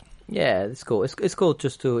Microsoft. Yeah, it's cool. It's cool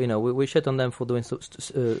just to, we shit on them for doing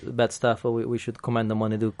bad stuff, or we should commend them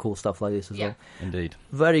when they do cool stuff like this as well. Indeed.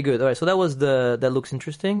 Very good. All right, so that was that looks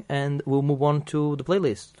interesting, and we'll move on to the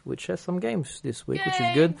playlist, which has some games this week, which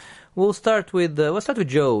is good. We'll start with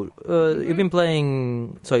Joe. You've been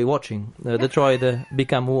watching Detroit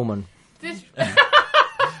Become Woman.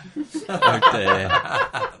 Oh dear.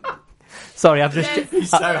 Sorry, I've just. He's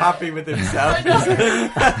so happy with himself.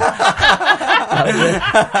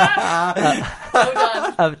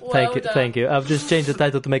 Well done. Thank you. I've just changed the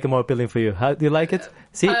title to make it more appealing for you. How do you like it?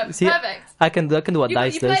 See, perfect. I can do what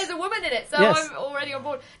Dice you does. play as a woman in it, so Yes. I'm already on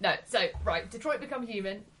board. No, so right, Detroit Become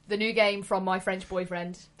Human, the new game from my French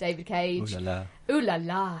boyfriend David Cage. Ooh la la. Ooh la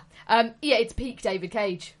la. It's peak David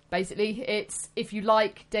Cage. Basically, it's if you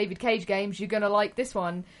like David Cage games, you're gonna like this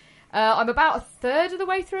one. I'm about a third of the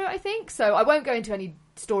way through it, I think, so I won't go into any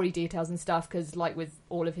story details and stuff, because like with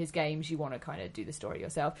all of his games, you want to kind of do the story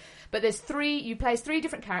yourself. But you play as 3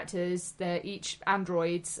 different characters. They're each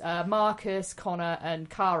androids, Marcus, Connor, and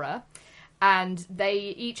Kara, and they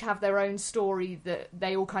each have their own story that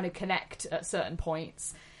they all kind of connect at certain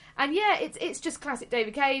points. And yeah, it's just classic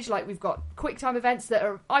David Cage. Like, we've got QuickTime events that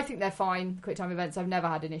are, I think they're fine. QuickTime events, I've never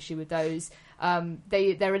had an issue with those.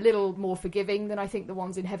 They're a little more forgiving than I think the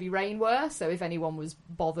ones in Heavy Rain were. So if anyone was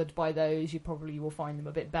bothered by those, you probably will find them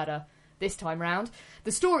a bit better this time round.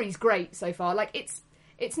 The story's great so far. Like,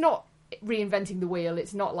 it's not reinventing the wheel.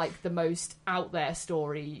 It's not like the most out there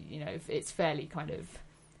story. You know, it's fairly kind of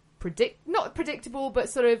not predictable, but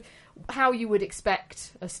sort of how you would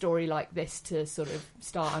expect a story like this to sort of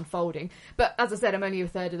start unfolding. But as I said, I'm only a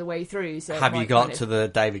third of the way through. So have you got to the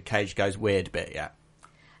David Cage goes weird bit yet?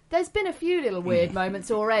 There's been a few little weird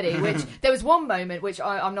moments already, which there was one moment, which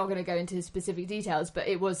I'm not going to go into specific details, but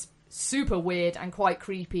it was super weird and quite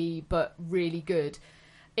creepy, but really good.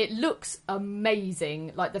 It looks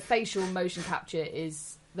amazing. Like, the facial motion capture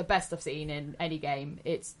is the best I've seen in any game.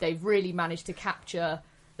 They've really managed to capture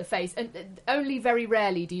the face, and only very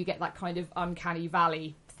rarely do you get that kind of uncanny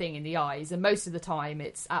valley thing in the eyes, and most of the time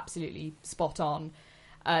it's absolutely spot on.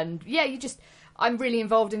 And yeah, I'm really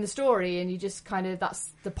involved in the story, and you just kind of,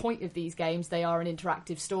 that's the point of these games. They are an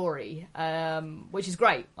interactive story, which is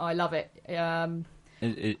great. I love it.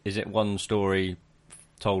 Is it one story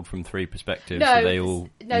told from three perspectives? No, so they all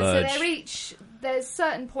merge? So there's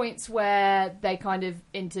certain points where they kind of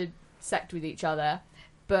intersect with each other,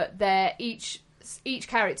 but each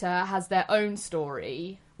character has their own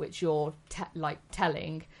story, which you're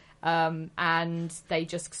telling, and they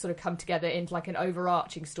just sort of come together into like an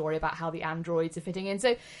overarching story about how the androids are fitting in.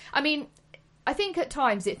 So, I mean, I think at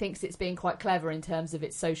times it thinks it's being quite clever in terms of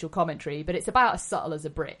its social commentary, but it's about as subtle as a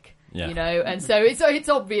brick, you know. And so it's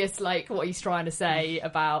obvious, like, what he's trying to say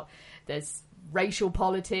about there's racial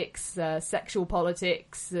politics, sexual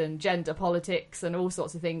politics, and gender politics, and all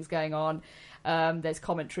sorts of things going on. There's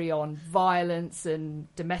commentary on violence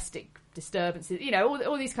and domestic disturbances, you know,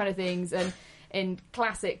 all these kind of things. And in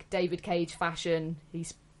classic David Cage fashion,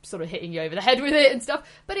 he's sort of hitting you over the head with it and stuff.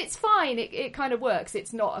 But it's fine. It kind of works.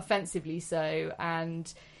 It's not offensively so.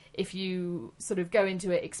 And if you sort of go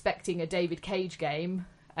into it expecting a David Cage game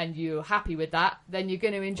and you're happy with that, then you're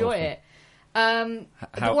going to enjoy it.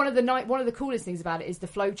 One of the coolest things about it is the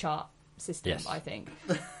flowchart system, yes. I think.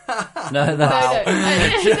 No.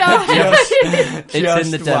 It's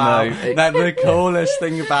in the demo. The coolest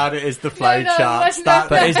thing about it is the flowcharts. But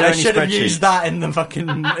they should have used that in the fucking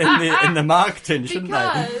in the marketing, shouldn't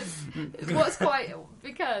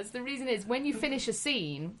Because the reason is, when you finish a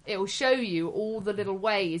scene, it will show you all the little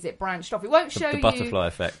ways it branched off. It won't show the butterfly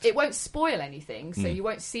effect. It won't spoil anything, so you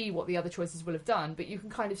won't see what the other choices will have done. But you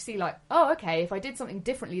can kind of see, like, oh, okay, if I did something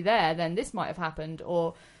differently there, then this might have happened,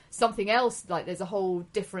 or something else, like there's a whole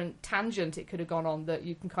different tangent it could have gone on that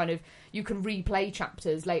you can replay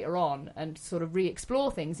chapters later on and sort of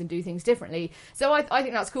re-explore things and do things differently. So I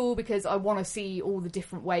think that's cool, because I want to see all the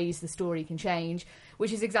different ways the story can change,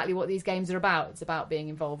 which is exactly what these games are about. It's about being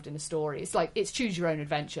involved in a story. It's like, it's choose your own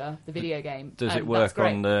adventure, the video game. Does it work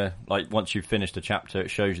on the, like, once you've finished a chapter, it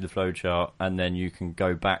shows you the flowchart, and then you can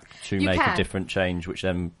go back to make a different change, which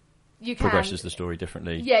then progresses the story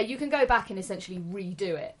differently? Yeah, you can go back and essentially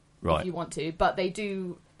redo it. Right. If you want to, but they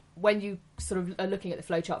do, when you sort of are looking at the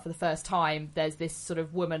flowchart for the first time, there's this sort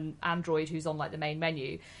of woman android who's on like the main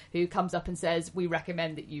menu, who comes up and says, we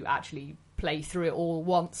recommend that you actually play through it all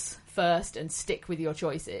once first and stick with your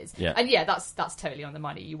choices. Yeah. And yeah, that's totally on the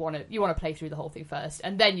money. You want to play through the whole thing first,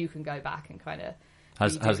 and then you can go back and kind of.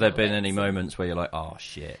 Has there been any moments where you're like, oh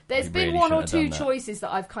shit? There's been one or two choices that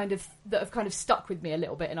have kind of stuck with me a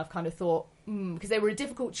little bit, and I've kind of thought, because they were a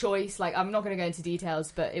difficult choice. Like, I'm not going to go into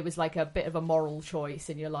details, but it was like a bit of a moral choice,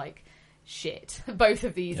 and you're like, shit. Both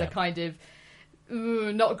of these are kind of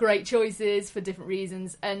not great choices for different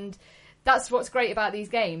reasons, and that's what's great about these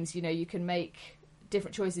games. You know, you can make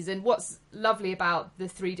different choices, and what's lovely about the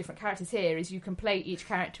three different characters here is you can play each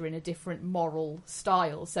character in a different moral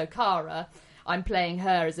style. So Kara, I'm playing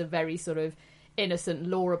her as a very sort of innocent,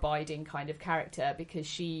 law-abiding kind of character, because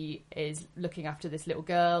she is looking after this little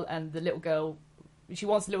girl, and she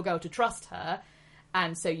wants the little girl to trust her,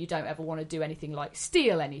 and so you don't ever want to do anything like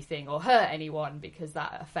steal anything or hurt anyone, because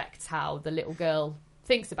that affects how the little girl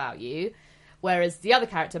thinks about you. Whereas the other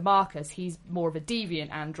character, Marcus, he's more of a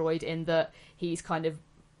deviant android, in that he's kind of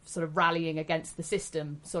sort of rallying against the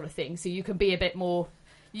system sort of thing. So you can be a bit more...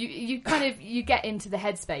 You get into the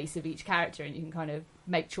headspace of each character, and you can kind of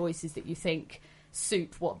make choices that you think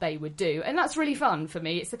suit what they would do, and that's really fun for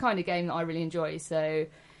me. It's the kind of game that I really enjoy. So,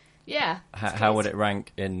 yeah. How would it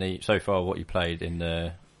rank so far what you played in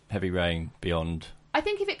the Heavy Rain Beyond? I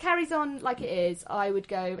think if it carries on like it is, I would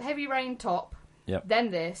go Heavy Rain top,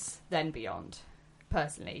 then this, then Beyond,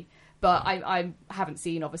 personally. But I haven't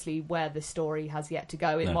seen obviously where the story has yet to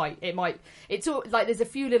go. It No. might. It's all, like there's a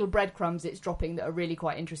few little breadcrumbs it's dropping that are really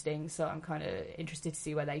quite interesting. So I'm kind of interested to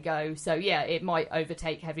see where they go. So yeah, it might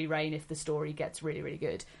overtake Heavy Rain if the story gets really, really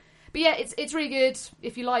good. But yeah, it's really good.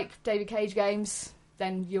 If you like David Cage games,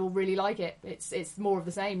 then you'll really like it. It's more of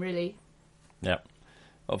the same, really. Yeah.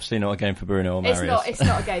 Obviously not a game for Bruno or Marius. It's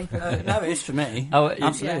not a game for Bruno. No, it is for me. Oh,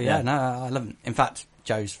 absolutely. yeah. Yeah, no, I love it. In fact,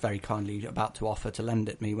 Joe's very kindly about to offer to lend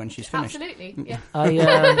it me when she's finished. Absolutely, yeah. I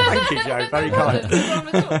Thank you, Joe. Very kind. No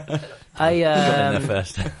problem at all. Got in there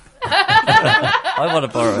first. I want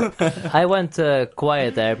to borrow it. I went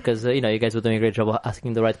quiet there because you guys were doing a great job of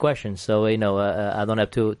asking the right questions. So I don't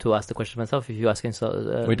have to ask the question myself. If you asking,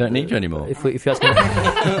 We don't need you anymore. If you asking,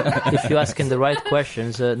 if you asking the right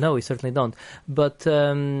questions, no, we certainly don't. But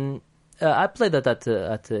I played that at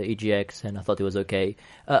EGX and I thought it was okay.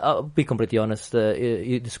 I'll be completely honest.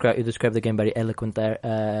 You described the game very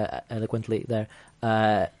eloquently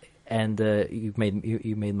there. And you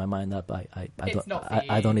made my mind up.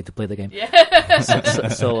 I don't need to play the game. Yeah.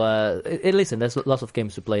 So listen, there's lots of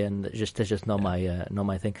games to play, and that's just not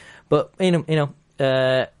my thing. But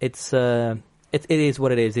it's it is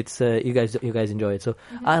what it is. It's you guys enjoy it. So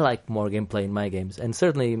I like more gameplay in my games, and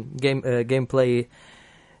certainly gameplay.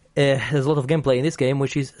 There's a lot of gameplay in this game,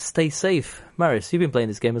 which is stay safe. Marius, you've been playing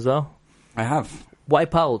this game as well. I have.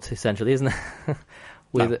 Wipeout, essentially, isn't it?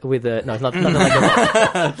 No, it's not nothing like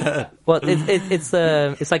that. Well,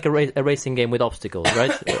 it's like a racing game with obstacles,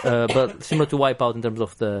 right? But similar to Wipeout in terms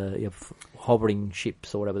of the hovering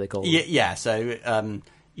ships or whatever they call it. Yeah. So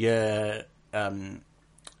you're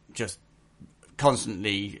just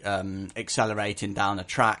constantly accelerating down a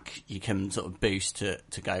track. You can sort of boost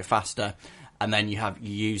to go faster, and then you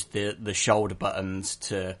use the shoulder buttons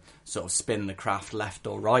to sort of spin the craft left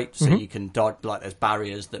or right, so you can dodge. Like there's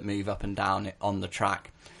barriers that move up and down on the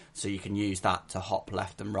track, so you can use that to hop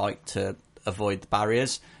left and right to avoid the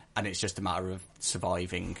barriers, and it's just a matter of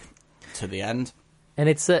surviving to the end. And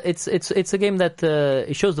it's a game that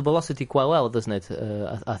it shows the velocity quite well, doesn't it?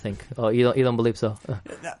 I think. Or you don't believe so?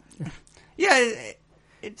 Yeah.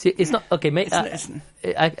 It's not okay.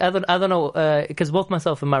 I don't know because both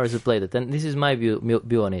myself and Marius have played it, and this is my view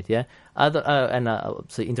on it. Yeah, I'm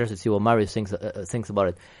so interested to see what Marius thinks about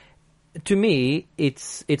it. To me,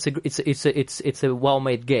 it's a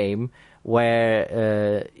well-made game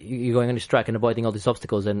where you're going on this track and avoiding all these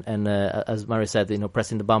obstacles, and as Marius said,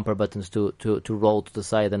 pressing the bumper buttons to roll to the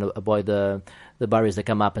side and avoid the barriers that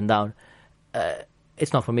come up and down.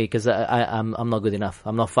 It's not for me because I'm not good enough.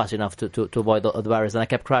 I'm not fast enough to avoid the barriers, and I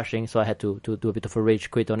kept crashing, so I had to do a bit of a rage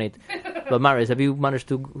quit on it. But Marius, have you managed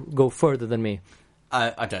to go further than me?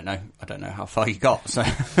 I don't know. I don't know how far you got. So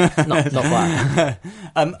not far.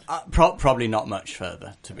 Probably not much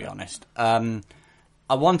further, to be honest.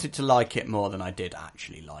 I wanted to like it more than I did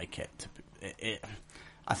actually like it.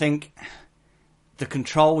 I think the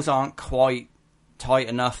controls aren't quite tight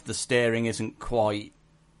enough. The steering isn't quite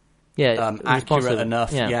accurate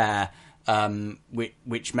enough. Yeah.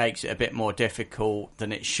 Which makes it a bit more difficult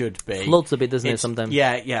than it should be. Floats a bit, doesn't it, sometimes?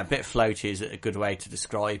 Yeah, a bit floaty is a good way to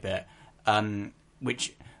describe it.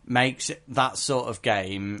 Which makes that sort of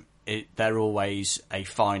game, they're always a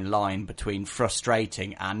fine line between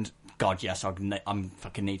frustrating and, God, yes, I'm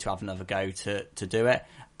fucking need to have another go to do it.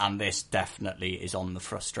 And this definitely is on the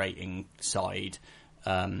frustrating side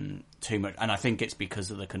too much. And I think it's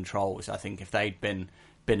because of the controls. I think if they'd been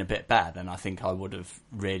a bit better, then I think I would have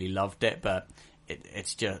really loved it. But it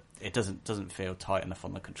doesn't feel tight enough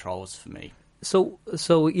on the controls for me. So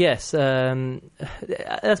yes,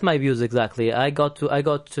 that's my views exactly. I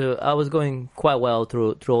was going quite well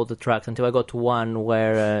through all the tracks until I got to one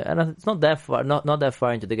where, and it's not that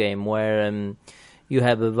far into the game, where you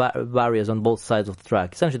have barriers on both sides of the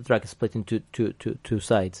track. Essentially, the track is split into two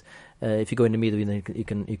sides. If you go in the middle,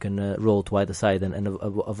 you can roll to either side and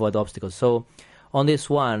avoid obstacles. So on this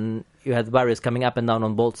one, you had barriers coming up and down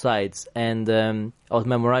on both sides, and I was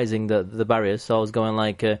memorizing the barriers. So I was going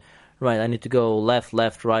like. Right, I need to go left,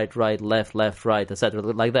 right, left, right, etc.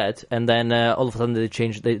 like that, and then all of a sudden they will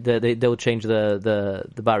change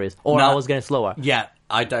the barriers, or I was getting slower. Yeah,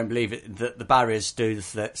 I don't believe it. The barriers do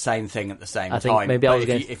the same thing at the same time. Think maybe I was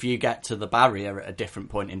if you get to the barrier at a different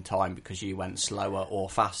point in time because you went slower or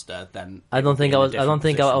faster, then I don't think I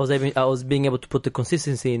was being able to put the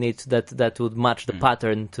consistency in it that would match the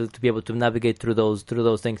pattern to be able to navigate through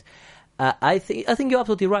those things. I think you're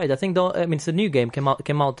absolutely right. I think it's a new game, came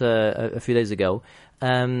out a few days ago.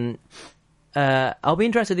 I'll be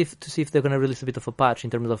interested to see if they're going to release a bit of a patch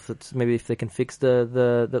in terms of maybe if they can fix the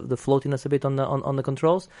floatiness a bit on the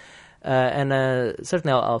controls. And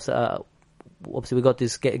certainly obviously we got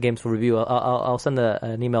these games for review. I'll send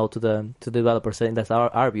an email to the developer saying that's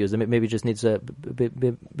our reviews. And maybe just needs a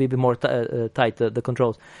bit more tight the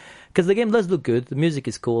controls. Because the game does look good, the music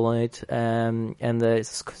is cool on it, and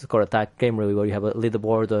it's a score attack game really, where you have a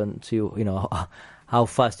leaderboard and so you know how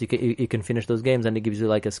fast you can finish those games, and it gives you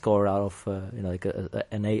like a score out of like a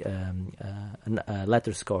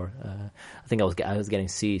letter score. I think I was getting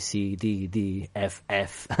C, C, D, D, F,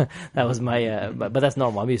 F. That was my, but that's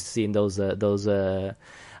normal. I'm used to seeing those. I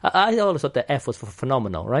always thought the F was for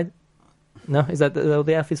phenomenal, right? No, is that what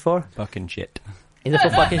the F is for? Fucking shit. Is it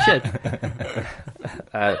for fucking shit?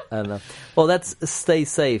 I don't know. Well, that's stay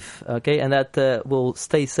safe, okay? And that will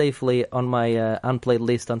stay safely on my unplayed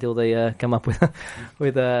list until they come up with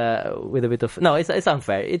a bit of. No, it's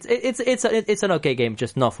unfair. It's an okay game,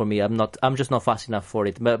 just not for me. I'm just not fast enough for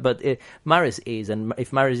it. But Marius is, and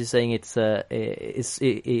if Marius is saying he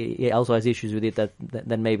also has issues with it,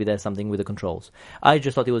 then maybe there's something with the controls. I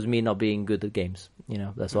just thought it was me not being good at games. You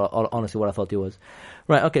know, that's honestly what I thought it was.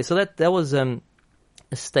 Right. Okay. So that was.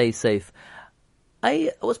 Stay safe.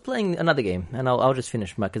 I was playing another game, and I'll just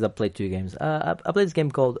finish because I played 2 games. I played this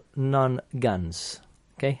game called Non-Guns.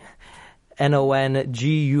 Okay,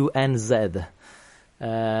 NONGUNZ.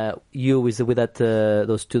 U is with that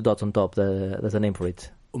those 2 dots on top. There's a name for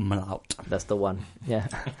it. Umlaut. That's the one. Yeah.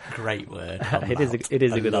 Great word. It is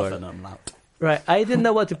a good word. An umlaut. Right. I didn't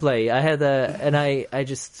know what to play. I had and I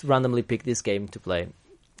just randomly picked this game to play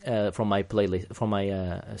from my playlist, from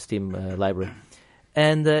my Steam library.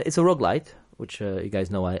 And it's a roguelite, which you guys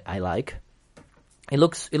know I like. It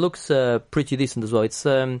looks pretty decent as well. It's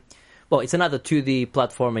it's another 2D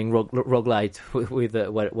platforming roguelite with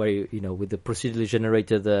where you with the procedurally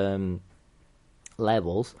generated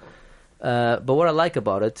levels. But what I like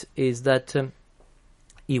about it is that it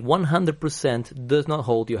 100% does not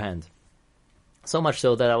hold your hand. So much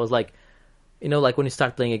so that I was like, like when you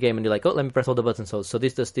start playing a game and you're like, oh, let me press all the buttons. So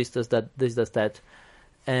this does that, this does that.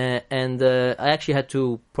 And I actually had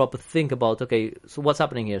to properly think about, okay, so what's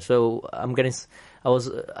happening here? So as I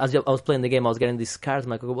was playing the game, I was getting these cards.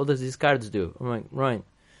 I'm like, what does these cards do? I'm like, right,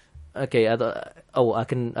 okay, I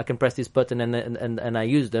can press this button and I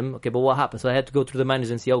use them. Okay, but what happens? So I had to go through the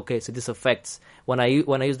menus and see, okay, so this affects when I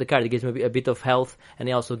use the card, it gives me a bit of health, and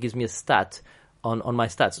it also gives me a stat on my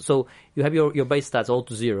stats. So you have your base stats all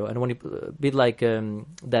to 0, and when you a bit like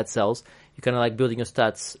Dead Cells, you kind of like building your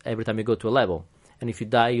stats every time you go to a level. And if you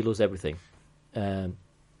die, you lose everything, and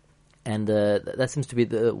that seems to be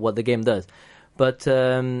what the game does. But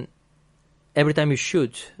every time you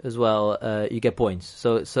shoot as well, you get points.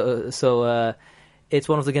 So it's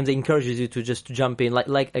one of the games that encourages you to just jump in, like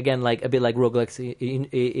a bit like roguelikes.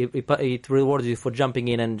 It rewards you for jumping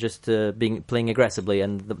in and just playing aggressively.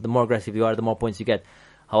 And the more aggressive you are, the more points you get.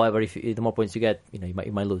 However, the more points you get, you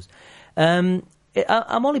might lose.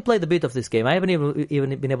 I'm only played a bit of this game. I haven't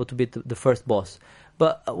even been able to beat the first boss.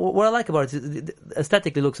 But what I like about it is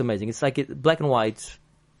aesthetically looks amazing. It's like black and white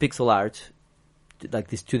pixel art, like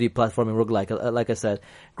this 2D platforming roguelike. Like I said,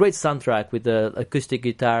 great soundtrack with the acoustic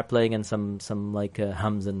guitar playing and some like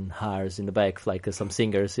hums and ha's in the back, like some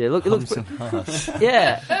singers. Yeah, it looks.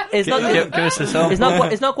 Yeah,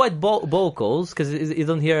 it's not quite vocals because you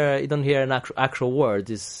don't hear an actual word.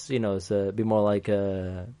 It's it's a bit more like.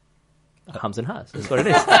 Hums and has. That's what it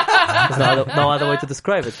is. There's no other way to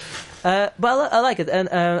describe it. But I like it, and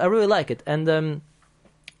I really like it. And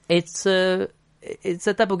it's a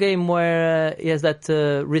type of game where it has that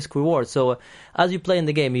risk reward. So as you play in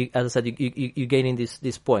the game, as I said, you gaining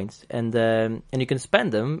these points, and you can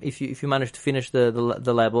spend them if you manage to finish the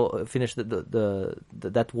level, finish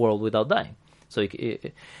that world without dying. So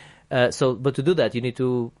but to do that, you need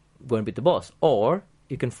to go and beat the boss, or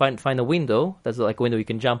you can find a window that's like a window you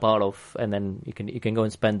can jump out of, and then you can go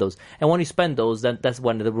and spend those. And when you spend those, then that's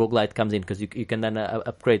when the roguelite comes in, because you can then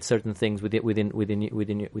upgrade certain things within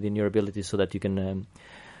your abilities, so that you can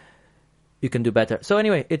do better. So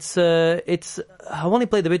anyway, it's I've only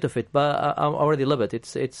played a bit of it, but I already love it.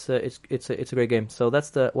 It's a great game. So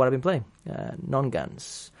that's what I've been playing.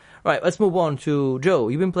 Non-Guns. Right, let's move on to Joe.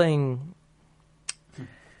 You've been playing.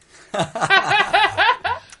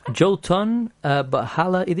 Jotun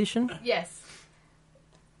Valhalla edition? Yes.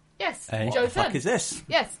 Hey, Jotun. what the fuck is this?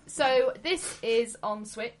 Yes, so this is on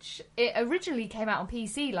Switch. It originally came out on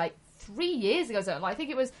PC like 3 years ago. So I think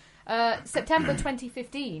it was September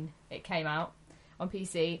 2015 it came out on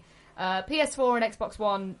PC. PS4 and Xbox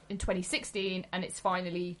One in 2016, and it's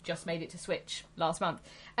finally just made it to Switch last month.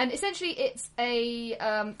 And essentially it's a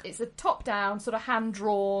top-down, sort of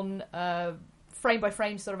hand-drawn,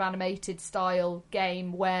 frame-by-frame sort of animated style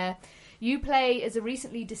game where you play as a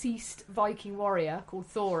recently deceased Viking warrior called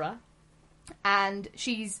Thora, and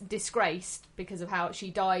she's disgraced because of how she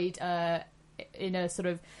died in a sort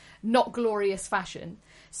of not glorious fashion.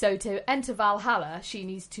 So to enter Valhalla, she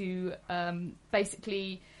needs to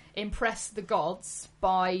basically impress the gods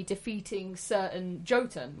by defeating certain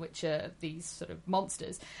Jotun, which are these sort of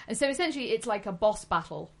monsters. And so essentially it's like a boss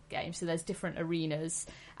battle game. So there's different arenas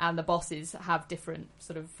and the bosses have different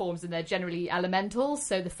sort of forms, and they're generally elementals.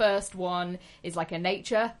 So the first one is like a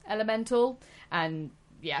nature elemental, and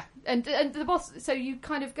the boss, so you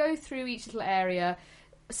kind of go through each little area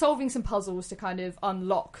solving some puzzles to kind of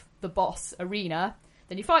unlock the boss arena.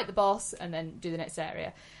 Then you fight the boss and then do the next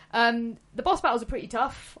area. The boss battles are pretty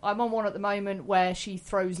tough. I'm on one at the moment where she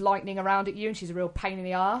throws lightning around at you and she's a real pain in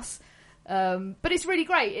the arse. But it's really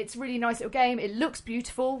great. It's a really nice little game. It looks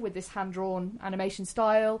beautiful with this hand-drawn animation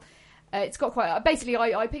style. It's got quite... Basically,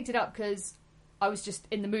 I picked it up because I was just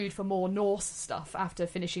in the mood for more Norse stuff after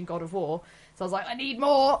finishing God of War. So I was like, I need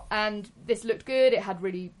more. And this looked good. It had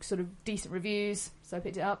really sort of decent reviews. So I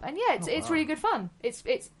picked it up. And yeah, it's really good fun. It's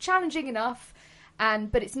challenging enough,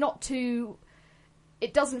 but it's not too...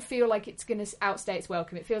 It doesn't feel like it's going to outstay its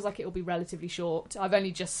welcome. It feels like it will be relatively short. I've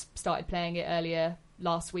only just started playing it earlier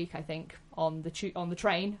last week, I think, on the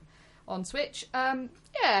train on Switch.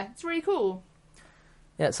 Yeah, it's really cool.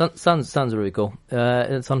 Yeah, sounds really cool.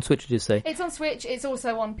 It's on Switch, did you say? It's on Switch. It's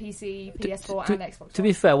also on PC, PS4, and Xbox. To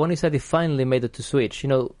be fair, when you said it finally made it to Switch,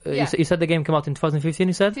 you said the game came out in 2015.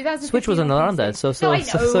 You said 2015 Switch wasn't around then, so it's hardly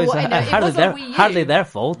their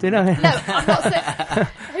fault, you know. No, I'm not saying.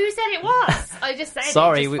 Who said it was? I just said.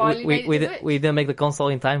 Sorry, we we didn't make the console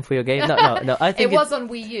in time for your game. No. I think it was on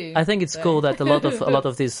Wii U. I think it's cool that a lot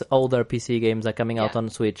of these older PC games are coming out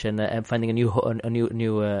on Switch and finding a new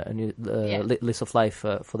list of life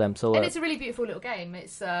for them. So and it's a really beautiful little game.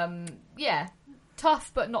 It's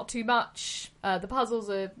tough but not too much. The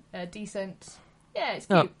puzzles are decent. Yeah, it's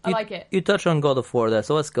cute. I like it. You touched on God of War there,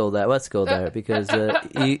 so let's go there because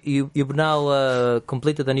you've now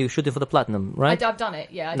completed a new shooting for the platinum, right? I've done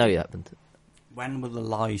it. Yeah. No, you haven't. When will the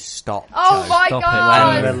lies stop? Oh Joe? my Stop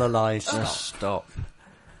God! it. When will the lies stop? Stop.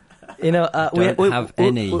 You know,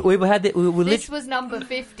 we've had it. This was number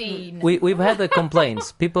 15. We've had the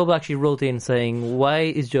complaints. People actually wrote in saying, "Why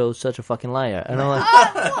is Joe such a fucking liar?" And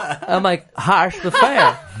I'm like, harsh but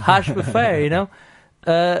fair. You know.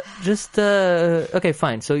 Okay,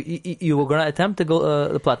 fine. So you were gonna attempt to go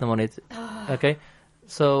the platinum on it, okay?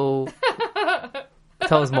 So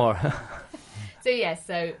tell us more.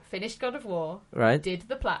 So finished God of War, right? Did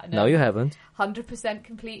the platinum? No, you haven't. 100%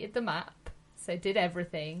 completed the map, so did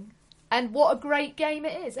everything. And what a great game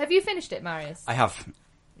it is! Have you finished it, Marius? I have.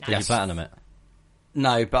 Did you platinum it?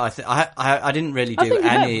 No, but I didn't really do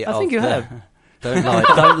any. I think you have.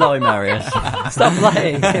 Don't lie, Marius. Stop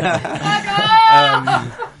lying.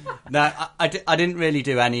 No, I didn't really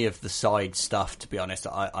do any of the side stuff, to be honest.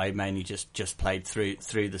 I mainly just played through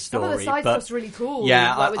the story. Some of the side stuff's really cool.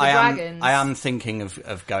 Yeah, like with the dragons. I am thinking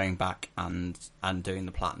of going back and doing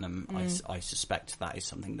the platinum. I suspect that is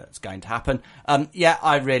something that's going to happen. Yeah,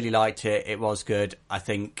 I really liked it. It was good. I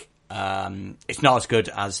think it's not as good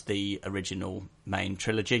as the original main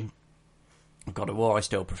trilogy of God of War. I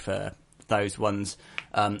still prefer those ones.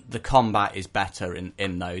 The combat is better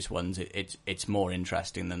in those ones. It's more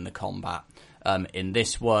interesting than the combat in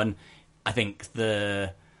this one. I think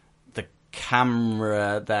the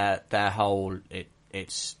camera, their whole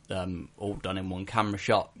it's all done in one camera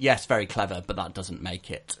shot. Yes, very clever, but that doesn't make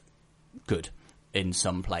it good in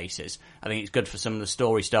some places. I think it's good for some of the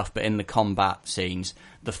story stuff, but in the combat scenes,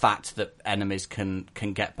 the fact that enemies can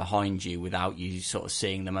get behind you without you sort of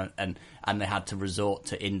seeing them, and they had to resort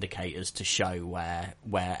to indicators to show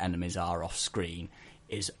where enemies are off screen,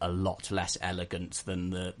 is a lot less elegant than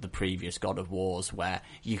the previous God of Wars, where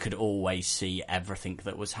you could always see everything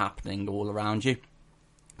that was happening all around you.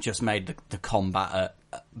 Just made the combat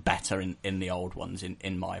better in the old ones,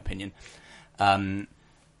 in my opinion.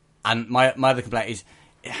 And my other complaint is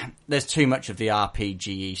there's too much of the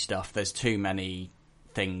RPG stuff. There's too many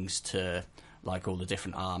things to, like, all the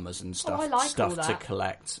different armours and stuff, to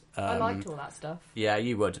collect. I liked all that stuff. Yeah,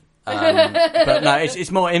 you would. But no,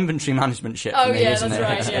 it's more inventory management shit for me, isn't it?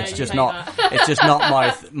 Right. It's just not. It's just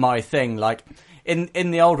not my thing. Like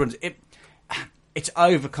in the old ones, it's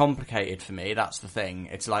overcomplicated for me. That's the thing.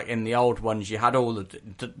 It's like in the old ones, you had all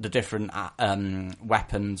the different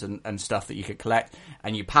weapons and stuff that you could collect,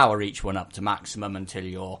 and you power each one up to maximum until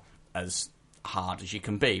you're as hard as you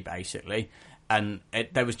can be, basically. And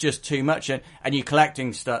there was just too much, and you're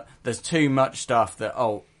collecting stuff. There's too much stuff that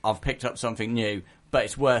I've picked up something new, but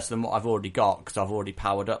it's worse than what I've already got because I've already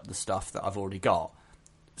powered up the stuff that I've already got.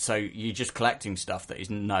 So you're just collecting stuff that is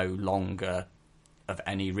no longer of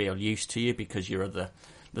any real use to you because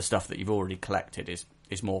the stuff that you've already collected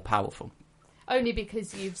is more powerful. Only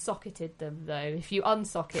because you've socketed them, though. If you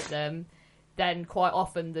unsocket them, then quite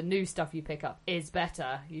often the new stuff you pick up is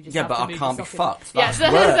better. You just have but to I move can't the be socket. fucked. That's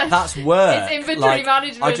work. That's work. It's inventory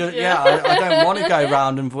management. I don't want to go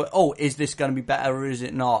around and is this going to be better or is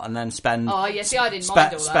it not? And then spend. Oh yeah, see, I didn't mind all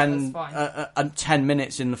that. Spend That's fine. 10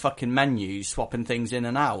 minutes in the fucking menu swapping things in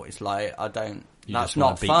and out. It's like I don't. You that's just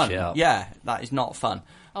wanna not beat fun. shit up. Yeah, that is not fun.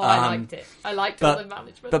 Oh, I liked it. I liked all the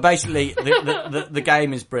management. But basically, the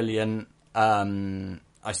game is brilliant.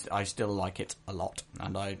 I still like it a lot,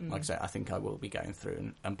 and like I say, I think I will be going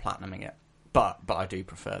through and platinuming it. But I do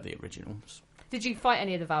prefer the originals. Did you fight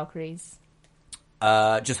any of the Valkyries?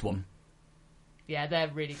 Just one. Yeah, they're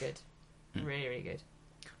really good. Really, really good.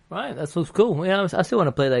 Right, that looks cool. Yeah, I still want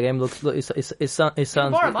to play that game. It sounds. You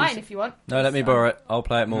can borrow mine if you want. No, let me borrow it. I'll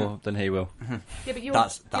play it more than he will. Yeah, but you'll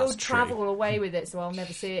That's travel true. away with it, so I'll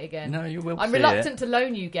never see it again. No, you will. I'm see reluctant to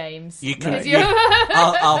loan you games. You can. because you-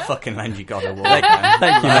 I'll fucking lend you God of War. Thank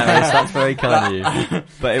you, Maris. That's very kind of you.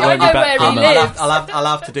 But it I won't know be back where for he a month. lives. I'll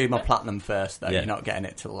have to do my platinum first, though. Yeah. You're not getting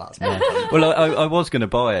it till that's Well, I was going to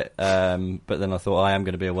buy it, but then I thought I am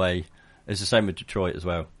going to be away. It's the same with Detroit as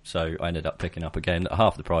well, so I ended up picking up a game at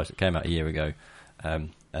half the price. It came out a year ago,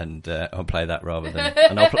 and I'll play that rather than.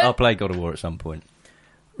 And I'll play God of War at some point.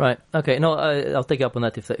 Right. Okay. No, I'll take you up on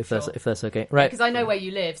that if that's okay. Right. Because I know where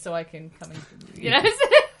you live, so I can come and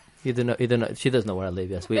You do know. She does know where I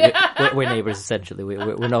live. Yes, we're neighbours essentially.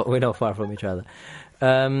 We're not far from each other.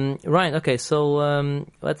 Right. Okay. So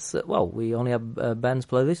let's. We only have Ben's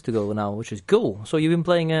playlist to go now, which is cool. So you've been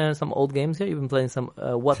playing some old games here. You've been playing some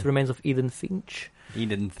What Remains of Eden Finch.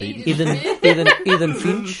 Eden Finch. Eden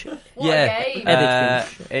Finch. What a game. Edith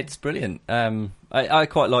Finch. It's brilliant. I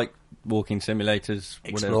quite like walking simulators,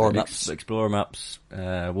 explore maps,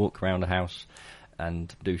 walk around a house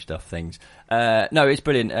and do things. No, it's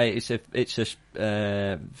brilliant. It's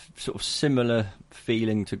a sort of similar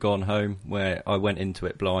feeling to Gone Home, where I went into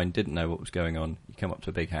it blind, didn't know what was going on. You come up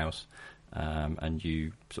to a big house, and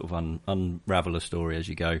you sort of unravel a story as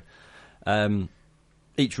you go.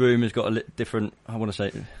 Each room has got a different. I want to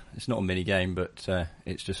say it's not a mini game, but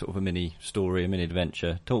it's just sort of a mini story, a mini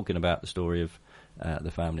adventure, talking about the story of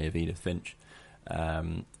the family of Edith Finch,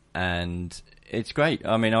 and it's great.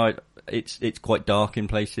 I mean, it's quite dark in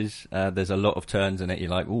places. There's a lot of turns in it.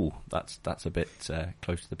 You're like, ooh, that's a bit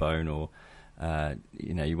close to the bone, or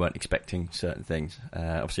you weren't expecting certain things.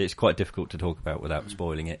 Obviously, it's quite difficult to talk about without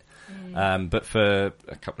spoiling it. But for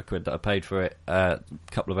a couple of quid that I paid for it, a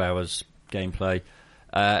couple of hours gameplay,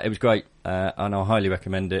 it was great, and I highly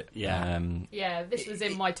recommend it. Yeah. Yeah, this was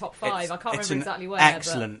in my top 5. I can't remember exactly where.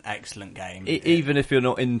 Excellent game. Even if you're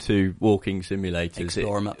not into walking simulators,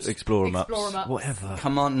 Explore 'em ups. Explore 'em ups, whatever.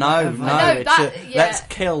 Come on, no. Let's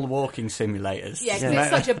kill walking simulators. Yeah, because it's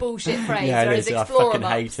such a bullshit phrase. Yeah, it whereas is. I Explore fucking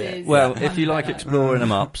 'em hate ups it. is... Well, if you like exploring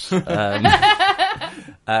 'em ups,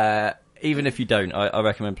 even if you don't, I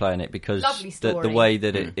recommend playing it because Lovely the story. way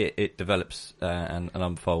that it develops and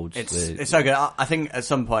unfolds. It's so good. I think at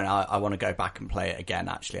some point I want to go back and play it again,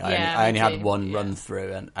 actually. Yeah, I only me had too. one run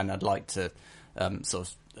through, and I'd like to sort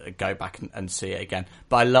of go back and see it again.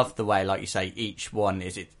 But I love the way, like you say, each room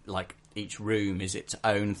is its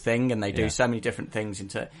own thing, and they do so many different things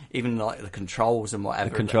into even like the controls and whatever.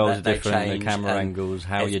 The controls are they different, change, the camera and angles,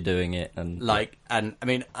 how you're doing it, and and I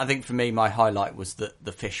mean, I think for me, my highlight was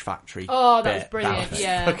the fish factory. Oh, that was bit. brilliant, That was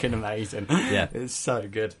yeah. fucking amazing. Yeah. It's so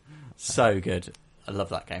good, so good. I love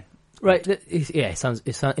that game. Right. Yeah. It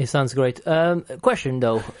sounds great. Question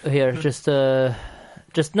though here, just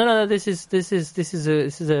no. This is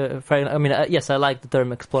a fair. I mean, yes, I like the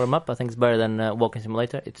term Explorer Map. I think it's better than Walking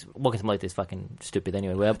Simulator. Walking Simulator is fucking stupid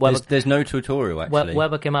anyway. there's no tutorial actually.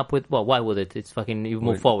 Whoever came up with why would it? It's fucking you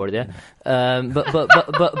move forward, yeah.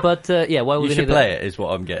 But yeah, why would you should play it? Is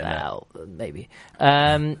what I'm getting at. Well, maybe.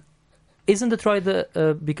 Isn't the try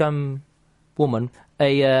to become woman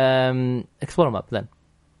a Explorer Map then?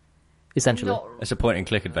 Essentially. It's a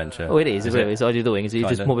point-and-click adventure. Oh, it is. Really. So all you're doing is you're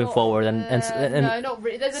just moving forward and no, not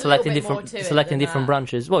really. There's a selecting little bit more different to it selecting than different that.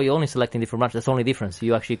 branches. Well, you're only selecting different branches. That's the only difference.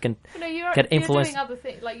 You actually can You're influence. doing other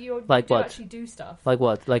things. Like you Like do what? actually do stuff. Like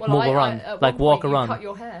what? Like Well, move around. at Like one walk point around. You cut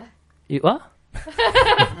your hair. You what?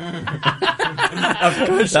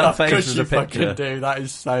 That face was a picture. Do that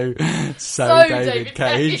is so David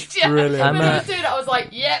Cage. Yeah. Brilliant. When I was doing it, I was like,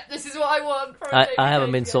 "Yep, this is what I want." From a David I haven't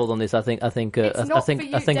Cage been game. sold on this. I think It's not I think for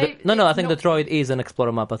you, I think Dave. no. I It's think not Detroit is an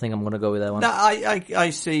Explorer Map. I think I'm gonna go with that one. No,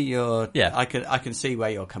 I see your. Yeah. I can see where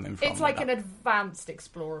you're coming from. It's like with an that. advanced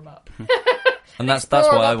Explorer Map. And that's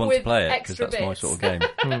Explorer why I Map want to with play it because extra that's my bits. sort of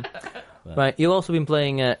game. Right, you've also been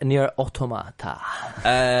playing Nier Automata.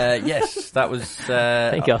 Yes, that was...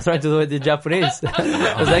 Thank you. I was trying to do it in Japanese. Was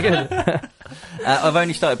that good? I've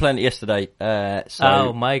only started playing it yesterday. So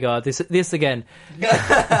Oh my god, this again.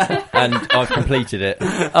 and I've completed it.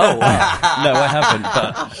 Oh, wow. No, I haven't,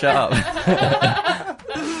 but shut up.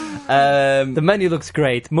 The menu looks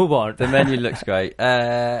great. Move on. The menu looks great.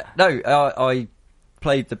 I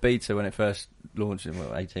played the beta when it first launched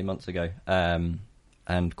 18 months ago,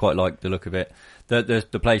 and quite liked the look of it.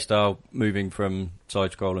 The play style moving from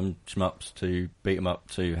side-scrolling shmups to beat 'em up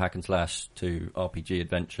to hack and slash to RPG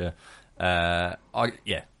adventure. I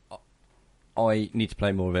need to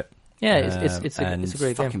play more of it. Yeah, it's a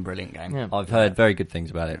great Fucking game. brilliant game. Yeah. I've heard very good things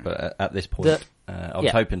about it, but at this point, I was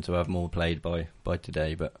yeah. hoping to have more played by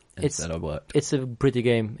today, but instead I worked. It's a pretty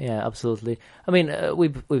game, yeah, absolutely. I mean,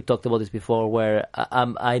 we've talked about this before, where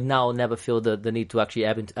I now never feel the need to actually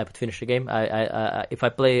have to finish the game. I if I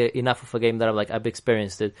play enough of a game that I'm like I've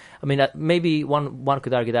experienced it. I mean, maybe one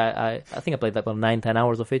could argue that I think I played like about 9-10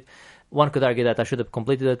 hours of it. One could argue that I should have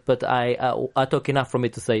completed it, but I took enough from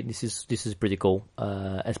it to say this is pretty cool.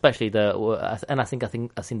 Especially and I think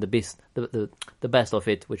I've seen the best of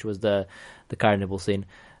it, which was the carnival scene.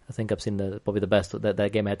 I think I've seen probably the best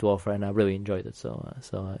that game had to offer, and I really enjoyed it. So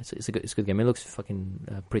it's a good game. It looks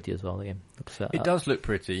fucking pretty as well. The game It does look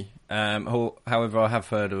pretty. However, I have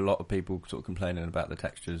heard a lot of people sort of complaining about the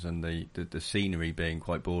textures and the scenery being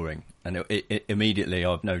quite boring, and it immediately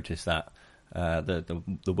I've noticed that.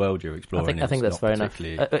 The world you're exploring. I think that's fair enough.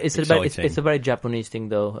 It's a very Japanese thing,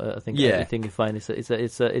 though. I think everything you find it's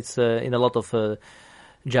in a lot of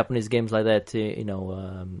Japanese games like that.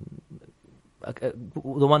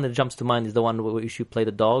 The one that jumps to mind is the one where you should play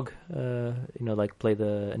the dog. And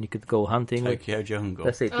you could go hunting. Tokyo Jungle.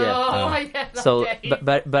 That's it. Yeah. Oh, yeah. So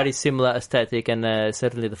very similar aesthetic, and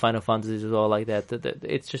certainly the Final Fantasies is all like that.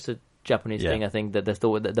 It's just a Japanese thing. I think that's the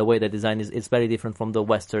way they design is. It's very different from the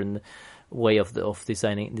Western way of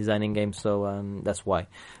designing games. So that's why.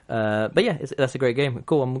 But yeah, that's a great game.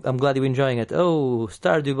 Cool. I'm glad you're enjoying it. Oh,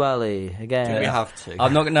 Stardew Valley again. Do we have to?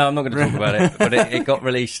 I'm not going to talk about it. But it got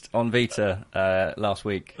released on Vita last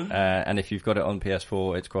week, and if you've got it on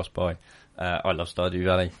PS4, it's cross-buy. I love Stardew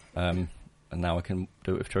Valley, and now I can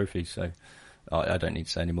do it with trophies. So I don't need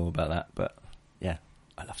to say any more about that. But yeah,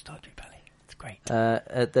 I love Stardew Valley. Great.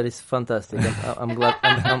 That is fantastic. I'm glad.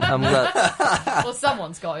 I'm glad. Well,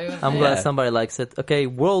 someone's got to. I'm glad somebody likes it. Okay,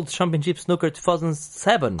 World Championship Snooker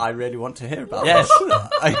 2007. I really want to hear about this.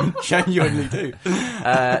 I genuinely do.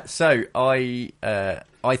 So I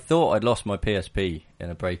thought I'd lost my PSP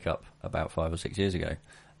in a breakup about 5 or 6 years ago,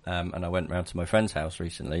 and I went round to my friend's house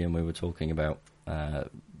recently, and we were talking about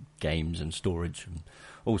games and storage and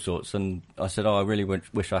all sorts, and I said, I really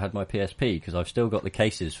wish I had my PSP, because I've still got the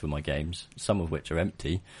cases for my games, some of which are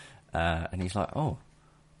empty, and he's like,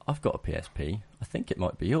 I've got a PSP, I think it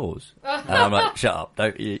might be yours. And I'm like, shut up,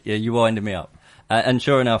 you're winding me up. And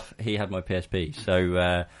sure enough, he had my PSP,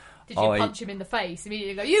 so did you punch him in the face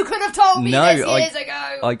immediately? Go, you could have told me this years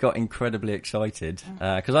ago. I got incredibly excited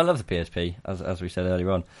because I love the PSP, as we said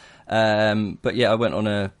earlier on. But yeah, I went on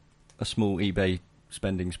a small eBay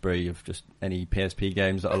spending spree of just any PSP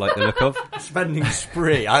games that I like the look of. Spending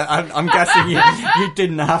spree? I'm guessing you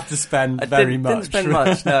didn't have to spend very much. Didn't spend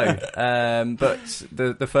much, no. But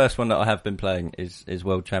the first one that I have been playing is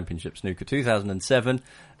World Championship Snooker 2007.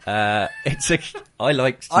 I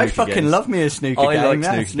like snooker I fucking games. love me a snooker game. I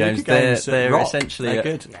like snooker games. They're essentially they're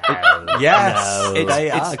good. Yes, No. they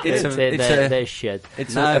are good. They're shit.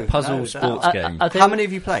 It's No, a puzzle no, sports game. How many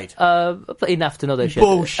have you played? Enough to know they're shit.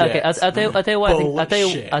 Bullshit. Okay, I'll tell you why.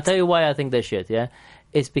 Bullshit. I'll tell you why I think they're shit. Yeah,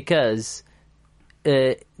 it's because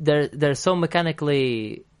they're so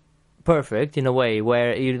mechanically perfect in a way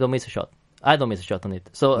where you don't miss a shot. I don't miss a shot on it,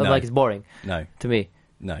 so No. like it's boring. No. To me.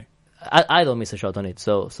 No. I don't miss a shot on it,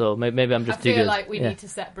 so maybe I'm just I too feel good. like we need to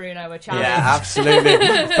set Bruno a challenge. Yeah,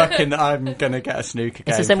 absolutely. Fucking, I'm gonna get a snooker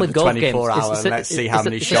game the same for with the golf 24 games. hour. Let's see how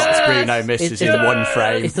many it's- shots Bruno misses in one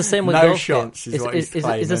frame. It's the same with no golf shots games. is what he's It's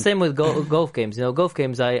claiming. the same with golf games. You know, golf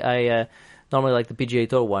games. I normally like the PGA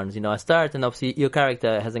Tour ones. You know, I start and obviously your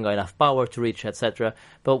character hasn't got enough power to reach, etc.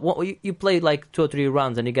 But you play like 2 or 3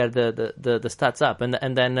 rounds and you get the stats up, and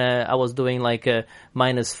then I was doing like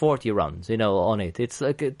minus 40 runs. You know, on it. It's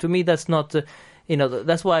like to me that's not.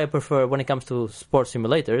 That's why I prefer, when it comes to sports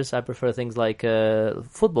simulators, I prefer things like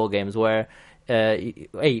football games where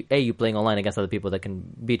you're playing online against other people that can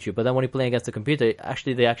beat you, but then when you're playing against the computer,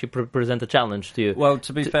 they actually present a challenge to you. Well,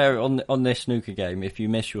 to be fair, on this snooker game, if you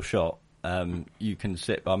miss your shot, You can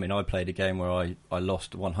sit. I mean, I played a game where I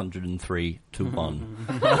lost 103 to 1.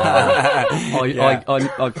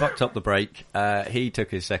 I fucked up the break. He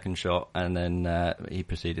took his second shot, and then he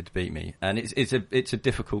proceeded to beat me. And it's a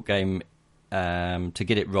difficult game to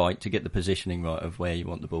get it right, to get the positioning right of where you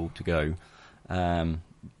want the ball to go.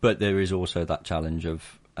 But there is also that challenge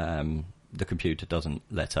of the computer doesn't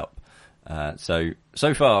let up. So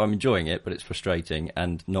far I'm enjoying it, but it's frustrating,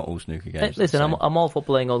 and not all snooker games. Listen, I'm all for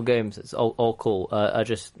playing old games. It's all cool. I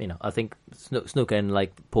just, I think snooker and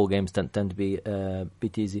like pool games tend to be a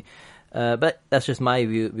bit easy. But that's just my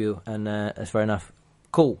view, and that's fair enough.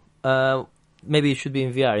 Cool. Maybe it should be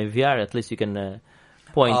in VR. In VR, at least you can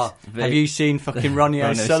point. Have you seen fucking Ronnie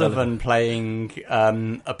O'Sullivan playing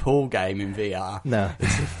a pool game in VR? No.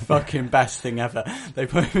 It's the fucking best thing ever. They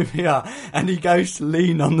put him in VR and he goes to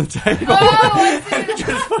lean on the table and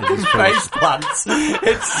just fucking face plants.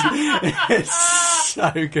 It's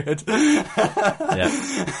so good. Yeah.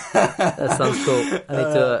 That sounds cool.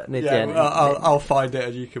 I need to I'll find it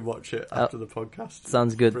and you can watch it after the podcast.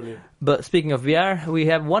 Sounds good. Brilliant. But speaking of VR, we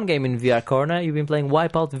have one game in VR corner. You've been playing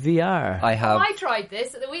Wipeout VR. I have. I tried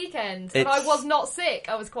this at the weekend, and I was not sick.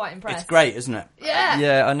 I was quite impressed. It's great, isn't it? Yeah.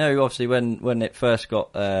 Yeah, I know. Obviously, when it first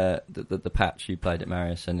got the patch, you played it,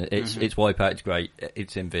 Marius, and it's Wipeout. It's great.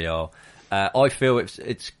 It's in VR. I feel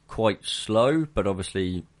it's quite slow, but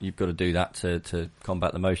obviously you've got to do that to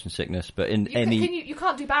combat the motion sickness. But you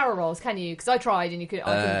can't do barrel rolls, can you? Because I tried and I couldn't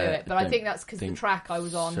do it. But I think that's because the track I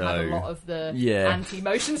was on had a lot of the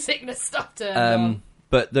anti-motion sickness stuff turned on.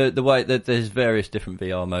 But the way that there's various different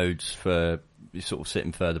VR modes for sort of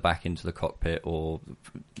sitting further back into the cockpit, or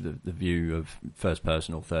the view of first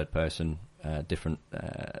person or third person, different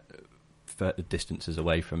distances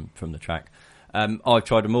away from the track. I've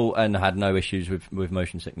tried them all and had no issues with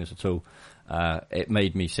motion sickness at all. It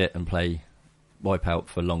made me sit and play Wipeout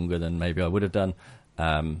for longer than maybe I would have done.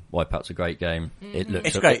 Wipeout's a great game. Mm-hmm.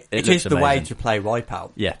 It's great. It is the way to play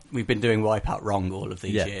Wipeout. Yeah. We've been doing Wipeout wrong all of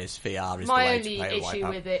these years. VR is the way to play Wipeout. My only issue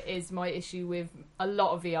with it is my issue with a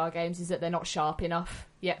lot of VR games is that they're not sharp enough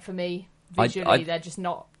yet for me. Visually, they're just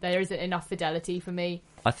not. There isn't enough fidelity for me.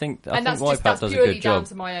 I think that's Wipeout does a purely good job. down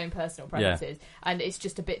to my own personal preferences, and it's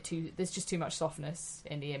just a bit too. There's just too much softness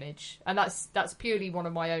in the image, and that's purely one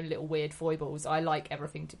of my own little weird foibles. I like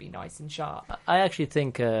everything to be nice and sharp. I actually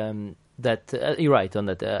think that you're right on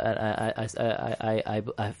that.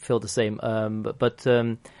 I feel the same. But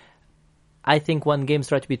I think when games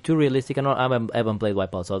try to be too realistic, I haven't played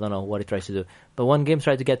Wipeout, so I don't know what it tries to do. But when games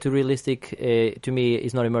try to get too realistic, to me,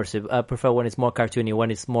 it's not immersive. I prefer when it's more cartoony, when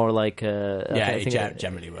it's more like. It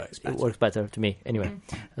generally works better. It works better to me, anyway,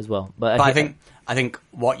 as well. But I think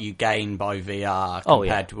what you gain by VR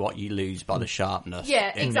compared to what you lose by the sharpness.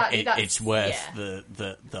 Yeah, exactly. It's worth the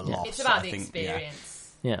loss. It's about the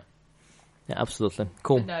experience. Yeah, absolutely.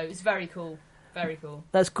 Cool. But no, it's very cool. Very cool.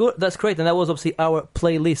 That's good. That's great. And that was obviously our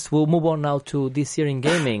playlist. We'll move on now to this year in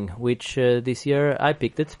gaming, which this year I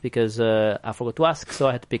picked it because I forgot to ask, so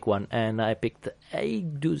I had to pick one. And I picked a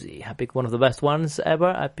doozy. I picked one of the best ones ever.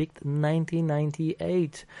 I picked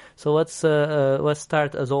 1998. So let's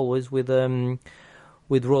start as always with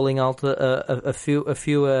rolling out a few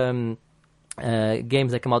games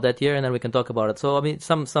that came out that year, and then we can talk about it. So I mean,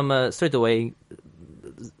 some straight away.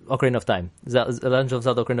 Ocarina of Time. Legend of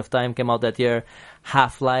Zelda Ocarina of Time came out that year.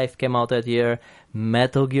 Half-Life came out that year.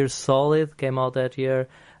 Metal Gear Solid came out that year.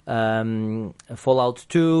 Fallout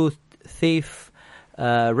 2, Thief,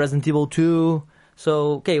 Resident Evil 2.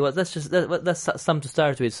 So, okay, well, that's something to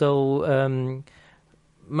start with. So,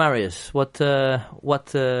 Marius, what a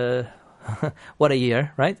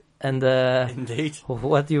year, right? And indeed,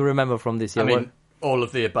 what do you remember from this year? I mean, all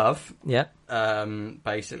of the above. Yeah.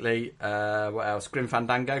 Basically, what else? Grim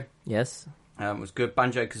Fandango. Yes. Was good.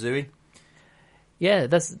 Banjo-Kazooie. Yeah,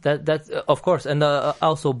 that's of course, and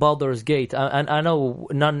also Baldur's Gate. And I know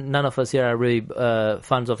none of us here are really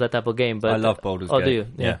fans of that type of game, but I love Baldur's Gate. Oh, do you?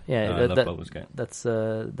 Yeah. I love Baldur's Gate.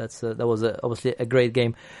 That was obviously a great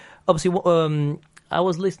game. Obviously, I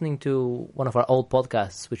was listening to one of our old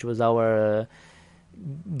podcasts, which was our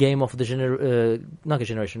game of the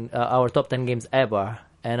our top 10 games ever.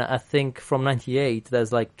 And I think from 98,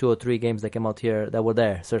 there's like 2 or 3 games that came out here that were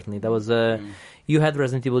there, certainly. That was, you had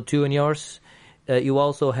Resident Evil 2 in yours. You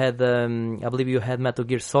also had, I believe you had Metal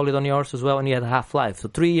Gear Solid on yours as well, and you had Half-Life. So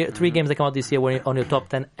three games that came out this year were on your top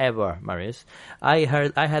 10 ever, Marius. I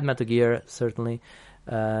had Metal Gear, certainly.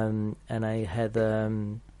 And I had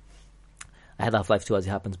Half-Life 2 as it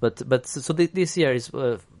happens. But so this year is,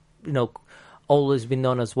 always been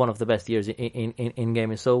known as one of the best years in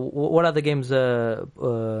gaming. So what other games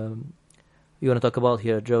you want to talk about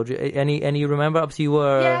here, Joe? Any you remember? Obviously, you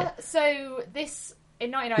were Yeah, so this,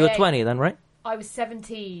 in 1998... you were 20 then, right? I was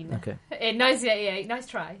 17. Okay. In 1988. Nice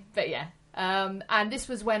try. But yeah. And this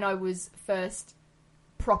was when I was first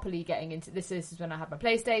properly getting into... This is when I had my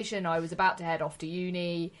PlayStation. I was about to head off to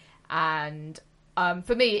uni. And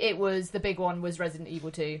for me, it was... The big one was Resident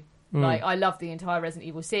Evil 2. Like, I loved the entire Resident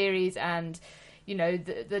Evil series. And, you know,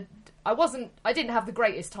 I didn't have the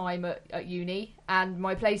greatest time at uni. And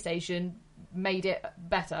my PlayStation made it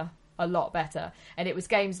better. A lot better. And it was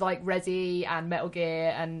games like Resi and Metal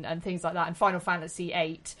Gear and things like that, and Final Fantasy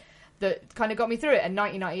VIII that kind of got me through it. And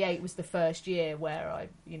 1998 was the first year where I,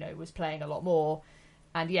 you know, was playing a lot more.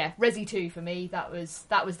 And yeah, Resi 2 for me, that was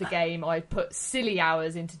the game I put silly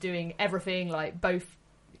hours into doing everything, like both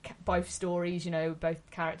stories, you know, both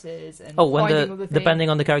characters, and finding all the things. Depending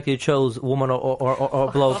on the character you chose, woman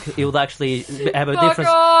or bloke, it would actually have a Fuck difference.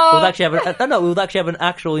 off! It would actually have it would actually have an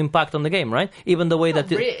actual impact on the game, right? Even the way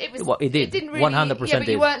that it did. it Didn't really, 100%. Yeah, but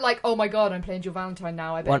you weren't like, oh my god, I'm playing Jill Valentine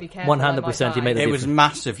now. I better be careful. 100%. You made It a was difference.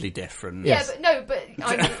 massively different. Yes. Yeah, but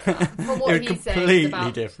no, but from what It was he said completely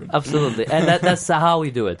about different. Absolutely, and that's how we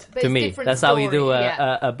do it. But To it's me, different that's how you do story,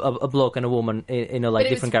 a bloke and a woman in a, like But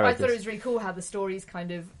different I characters. thought it was really cool how the stories kind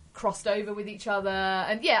of crossed over with each other,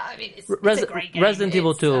 and yeah, I mean, it's a great game. Resident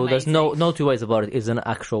Evil It's 2, there's amazing. no two ways about it. Is an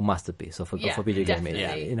actual masterpiece of a video game.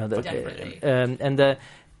 definitely. You know, Definitely.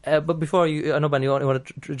 but before you, I know, Ben, you want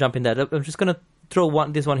to jump in there. I'm just gonna throw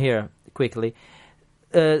this one here quickly.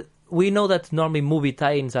 We know that normally movie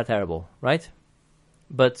tie-ins are terrible, right?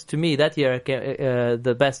 But to me, that year,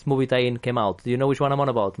 the best movie tie-in came out. Do you know which one I'm on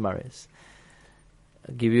about, Marius?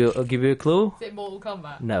 I'll give you a clue. Is it Mortal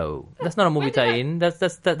Kombat? No, that's not a movie When did tie-in.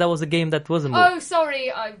 That was a game that was a movie. Oh,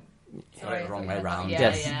 sorry, sorry, Wrong way round. Yeah,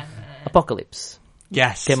 Yes. yeah. Apocalypse.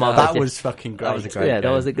 Yes, Came out that that was fucking great. That was a great Yeah,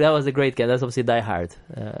 game. that was a great game. That's obviously Die Hard.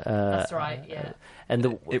 That's right. Yeah.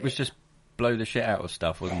 And It was just blow the shit out of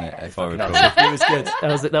stuff, wasn't it? If I recall. It was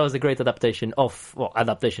good. that was a great adaptation of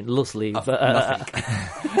loosely. Of but, nothing.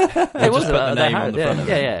 it was Just put the Die name Hard, on the yeah, front of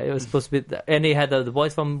yeah, it. yeah. It was supposed to be, and he had the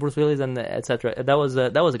voice from Bruce Willis and etc. That was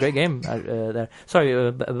a great game. There.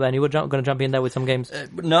 Sorry, Ben, you were going to jump in there with some games.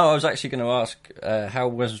 No, I was actually going to ask how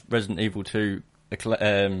was Resident Evil 2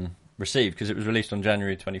 received, because it was released on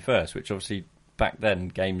January 21st, which obviously back then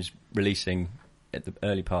games releasing at the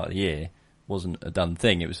early part of the year wasn't a done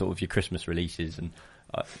thing. It was sort of your Christmas releases, and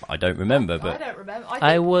I don't remember, I but don't remember.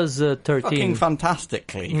 I was 13. Fucking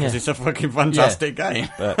fantastically, because Yeah. it's a fucking fantastic game.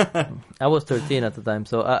 I was 13 at the time,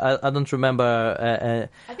 so I don't remember.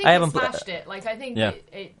 I think I I haven't smashed it. Like I think Yeah.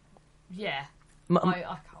 it yeah. M- I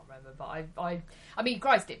can't remember, but I mean,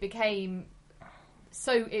 Christ, it became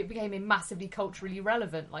massively culturally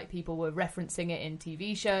relevant. Like people were referencing it in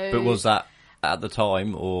TV shows. but was that at the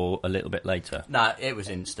time or a little bit later? No, it was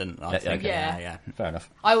instant, I think. okay. Yeah. Fair enough.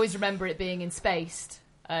 I always remember it being in Spaced,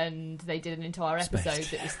 and they did an entire episode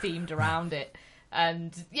that was themed around it.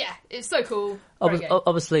 And yeah, it's so cool. Great game.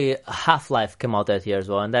 Obviously, Half-Life came out that year as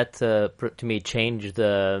well, and that to me changed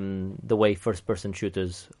the way first-person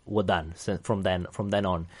shooters were done from then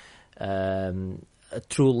on. A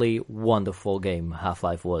truly wonderful game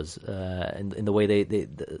Half-Life was, in the way they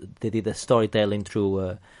did the storytelling through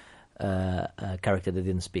a character that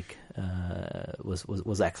didn't speak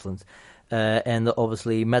was excellent, and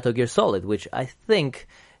obviously Metal Gear Solid, which I think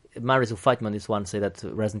Marius will fight me on this one, say that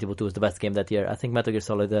Resident Evil 2 was the best game that year. I think Metal Gear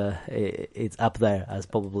Solid it's up there as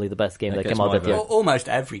probably the best game that gets came out my that year. vote. Almost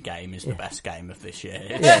every game is the best game of this year.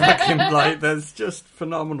 It's fucking like there's just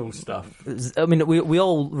phenomenal stuff. I mean, we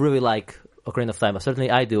all really like Ocarina of Time. Certainly,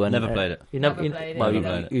 I do. And Never played it. You Never you, played it. well, Never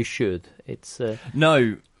played it. you should. It's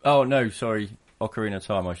No. Oh, no, sorry. Ocarina of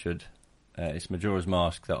Time, I should. It's Majora's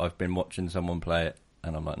Mask that I've been watching someone play it,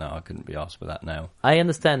 and I'm like, no, I couldn't be asked for that now. I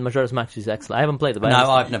understand Majora's Mask is excellent. I haven't played it, but No, I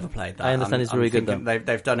understand. I've never played that. I understand it's really good, thinking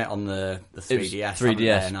They've done it on the 3DS. It was haven't they?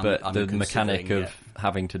 3DS, And but I'm the mechanic considering of it.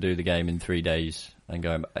 having to do the game in 3 days and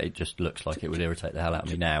going, it just looks like it would irritate the hell out of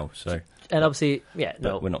me now. So, And obviously, yeah, but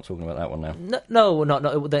no. we're not talking about that one now. No,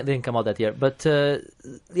 they didn't come out that year. But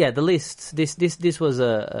yeah, the list. This was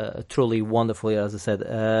a truly wonderful year, as I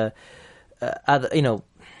said.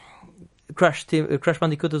 Crash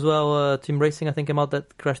Bandicoot as well. Team Racing, I think, came out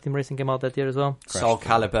that Crash Team Racing came out that year as well. Soul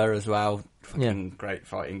Calibur as well. Fucking Yeah. great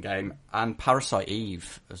fighting game. And Parasite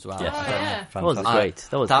Eve as well. Yeah. Oh, yeah. That was Fantastic. great.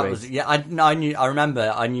 That was great. Yeah, I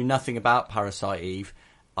remember I knew nothing about Parasite Eve.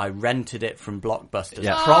 I rented it from Blockbusters,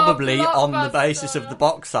 Yeah. probably Oh, on the Blockbuster. basis of the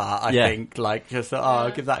box art. I Yeah. think, like, just I'll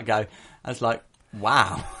give that a go. I was like,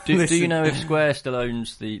 wow. Do This you is- know if Square still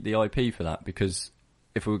owns the IP for that? Because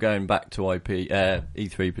if we were going back to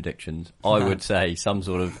E3 predictions, I would say some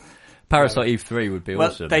sort of Parasite Eve 3 would be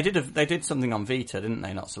awesome. They did something on Vita, didn't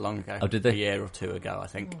they? Not so long ago. Oh, did they? A year or two ago, I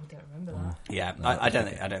think. Oh, I don't remember that. Yeah, No, I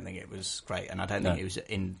don't think it was great, and I don't think it was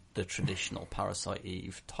in the traditional Parasite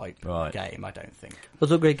Eve type game. I don't think.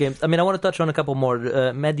 Those were great games. I mean, I want to touch on a couple more.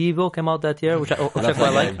 Medieval came out that year, which I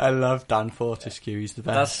quite like. I love Dan Fortescue. He's the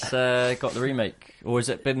best. That's got the remake, or has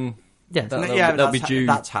it been? Yeah, That'll be due.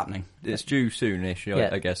 That's happening. It's due soonish, Yeah.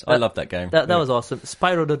 I guess. I love that game. That was awesome.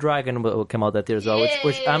 Spyro the Dragon came out that year as well,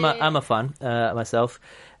 which I'm a fan myself.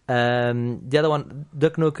 The other one,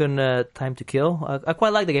 Duck Nukem Time to Kill. I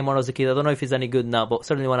quite liked the game when I was a kid. I don't know if it's any good now, but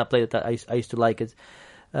certainly when I played it, I used to like it.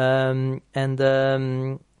 And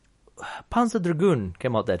Panzer Dragoon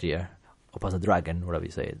came out that year. Or Panzer Dragon, whatever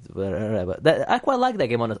you say it. Whatever. I quite like that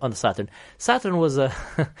game on the Saturn. Saturn was a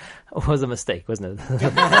was a mistake, wasn't it?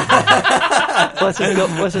 let's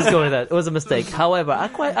just go with that. It was a mistake. However,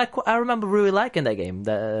 I remember really liking that game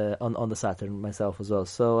on the Saturn myself as well.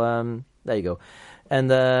 So there you go. And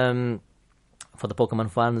for the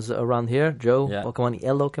Pokemon fans around here, Joe, Pokemon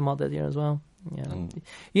Yellow came out that year as well. Yeah,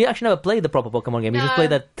 you actually never played the proper Pokemon game. You just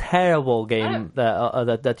played that terrible game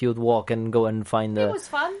that you'd walk and go and find. It was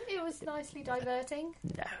fun. It was nicely diverting.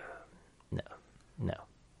 No,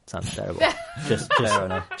 sounds terrible.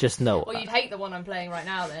 just no. Well, you'd hate the one I'm playing right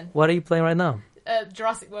now, then. What are you playing right now?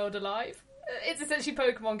 Jurassic World Alive. It's essentially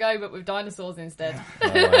Pokemon Go, but with dinosaurs instead.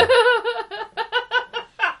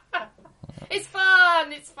 It's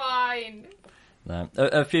fun. It's fine. No.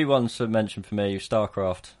 A few ones to mention for me.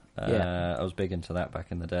 StarCraft. I was big into that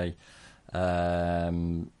back in the day.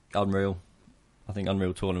 Unreal. I think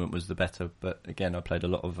Unreal Tournament was the better, but again, I played a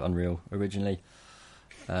lot of Unreal originally.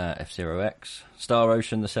 F-Zero X. Star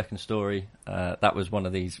Ocean, the second story. That was one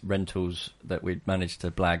of these rentals that we'd managed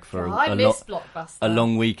to blag for a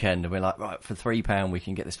long weekend. And we're like, right, for £3 we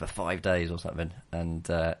can get this for 5 days or something. And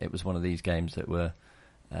it was one of these games that were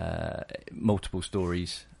multiple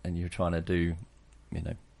stories, and you're trying to do,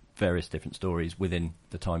 various different stories within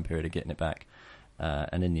the time period of getting it back.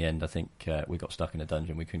 And in the end, I think we got stuck in a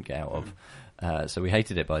dungeon we couldn't get out of. So we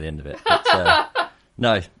hated it by the end of it. But,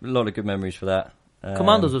 no, a lot of good memories for that.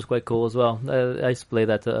 Commandos was quite cool as well. I used to play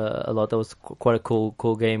that a lot. That was quite a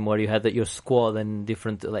cool game where you had your squad and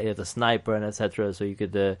different, like the sniper and etc. So you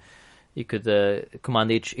could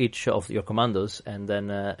command each of your commandos and then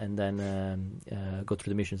go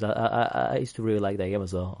through the missions. I used to really like that game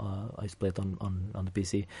as well. I used to play it on the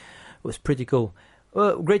PC. It was pretty cool.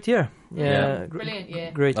 Great year. Yeah. Brilliant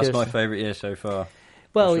year. Great That's year. my favourite year so far.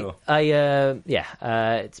 Well, sure.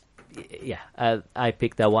 I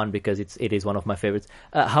picked that one because it is one of my favorites.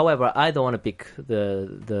 However, I don't want to pick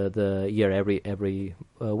the year every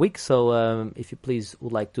week. So if you please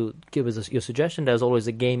would like to give us your suggestion, there's always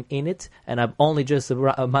a game in it, and I've only just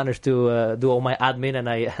managed to do all my admin, and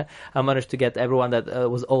I managed to get everyone that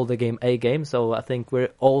was all the game a game. So I think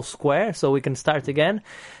we're all square, so we can start again.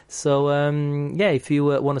 So if you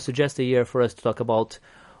want to suggest a year for us to talk about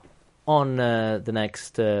on the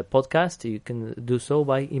next podcast, you can do so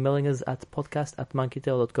by emailing us at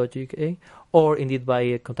podcast@monkeytail.co.uk, or indeed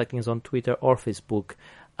by contacting us on Twitter or Facebook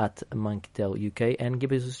at monkeytailuk, and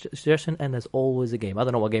give us a suggestion. And there's always a game. I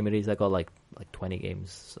don't know what game it is. I got like 20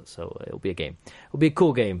 games, so it'll be a game. It'll be a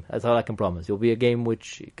cool game. That's all I can promise. It'll be a game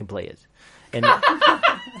which you can play it, and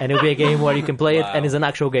and it'll be a game where you can play it, and it's an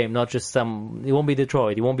actual game, not just some. It won't be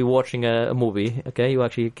Detroit. You won't be watching a movie. Okay, you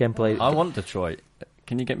actually can play. I want Detroit.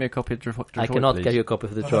 Can you get me a copy of Detroit? I cannot please? get you a copy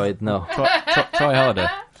of Detroit, no. Try harder.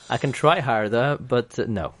 I can try harder, but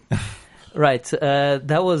no. Right,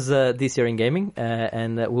 that was this year in gaming,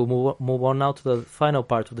 and we'll move on now to the final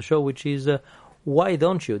part of the show, which is Why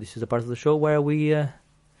Don't You? This is the part of the show where we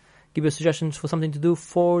give you suggestions for something to do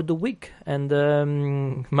for the week. And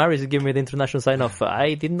Marius is giving me the international sign-off.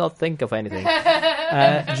 I did not think of anything.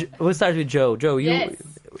 We'll start with Joe. Joe,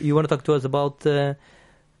 you want to talk to us about...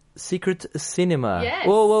 Secret Cinema. Yes.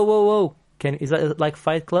 Whoa! Is that like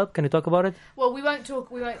Fight Club? Can you talk about it? Well, we don't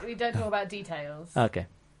talk about details. Okay,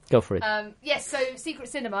 go for it. Yes. So Secret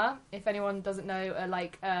Cinema, if anyone doesn't know, are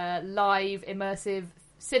like live immersive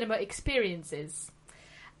cinema experiences,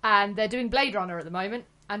 and they're doing Blade Runner at the moment.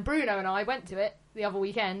 And Bruno and I went to it the other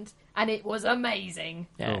weekend, and it was amazing.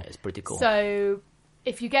 Yeah, It's pretty cool. So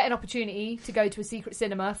if you get an opportunity to go to a secret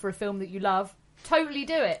cinema for a film that you love, totally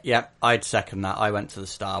do it. Yeah, I'd second that. I went to the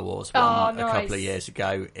Star Wars one a couple of years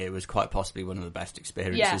ago. It was quite possibly one of the best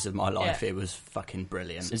experiences of my life. Yeah. It was fucking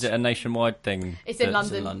brilliant. Is it a nationwide thing? It's in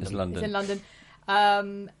London. It's in London.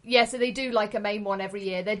 So they do like a main one every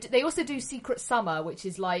year. They also do Secret Summer, which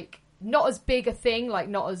is like not as big a thing, like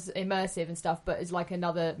not as immersive and stuff, but is like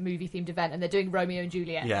another movie-themed event. And they're doing Romeo and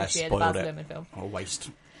Juliet this year, the Baz Luhrmann film. Or waste.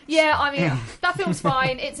 Yeah, I mean, that film's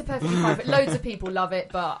fine. It's a perfectly fine. Loads of people love it,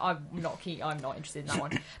 but I'm not keen. I'm not interested in that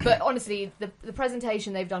one. But honestly, the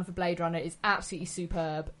presentation they've done for Blade Runner is absolutely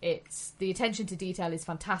superb. The attention to detail is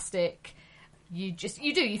fantastic.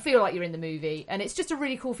 You feel like you're in the movie, and it's just a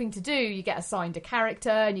really cool thing to do. You get assigned a character,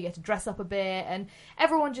 and you get to dress up a bit, and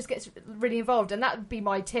everyone just gets really involved. And that would be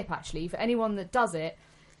my tip, actually, for anyone that does it.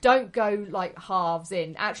 Don't go like halves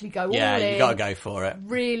in. Actually go all in. Yeah, you got to go for it.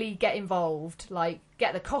 Really get involved. Like,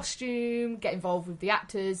 get the costume, get involved with the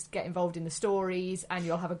actors, get involved in the stories, and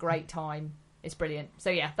you'll have a great time. It's brilliant. So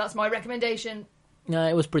yeah, that's my recommendation. Yeah,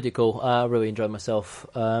 it was pretty cool. I really enjoyed myself.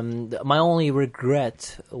 My only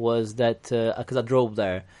regret was that because I drove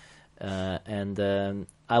there, and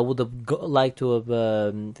I would have liked to have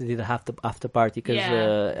did a after party because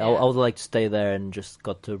I would like to stay there and just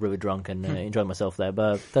got really drunk and enjoy myself there.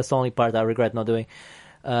 But that's the only part I regret not doing.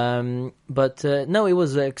 But no, it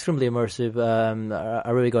was extremely immersive.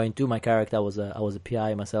 I really got into my character. I was a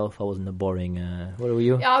PI myself. I wasn't a boring. What were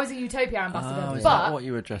you? Yeah, I was a Utopia ambassador. Oh, is but that what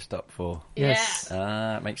you were dressed up for? Yes.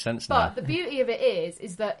 It makes sense now. But the beauty of it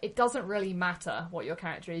is that it doesn't really matter what your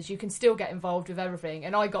character is. You can still get involved with everything.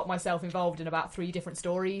 And I got myself involved in about 3 different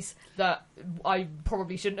stories that I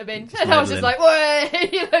probably shouldn't have been. And I was just like, well,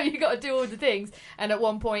 you got to do all the things. And at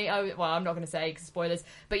one point, I'm not going to say because spoilers,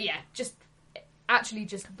 but yeah, just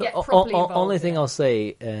get properly involved. Only thing I'll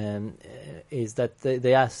say is that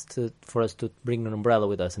they asked for us to bring an umbrella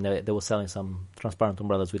with us, and they were selling some transparent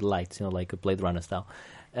umbrellas with lights, like a Blade Runner style.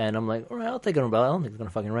 And I'm like, all right, I'll take an umbrella. I don't think it's gonna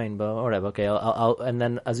fucking rain, but whatever. Okay, I'll and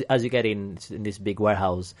then as you get in this big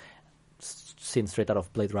warehouse, seen straight out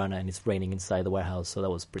of Blade Runner, and it's raining inside the warehouse, so that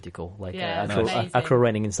was pretty cool. Like actual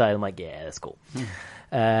raining inside. I'm like, yeah, that's cool.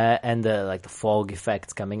 And like the fog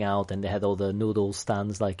effects coming out, and they had all the noodle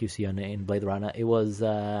stands like you see in Blade Runner. It was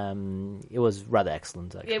rather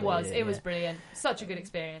excellent. Actually. It was brilliant. Such a good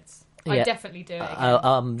experience. I definitely do it again.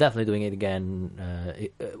 I'm definitely doing it again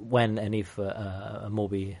when and if a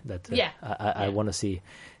movie that I want to see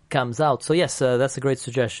comes out. So yes, that's a great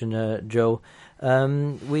suggestion, Joe.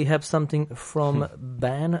 We have something from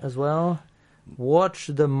Ben as well. Watch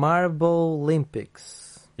the Marble Olympics.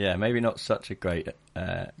 Yeah, maybe not such a great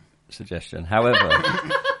suggestion. However,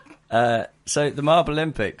 so the Marble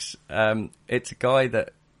Olympics, it's a guy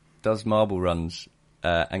that does marble runs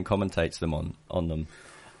and commentates them on them.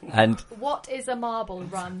 And what is a marble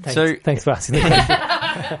run? Thanks for asking.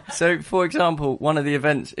 So, for example, one of the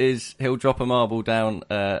events is he'll drop a marble down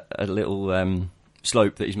a little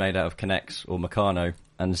slope that he's made out of K'NEX or Meccano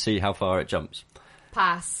and see how far it jumps.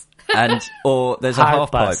 Pass. Or there's a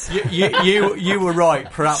half pipe. You were right.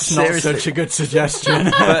 Perhaps Seriously. not such a good suggestion.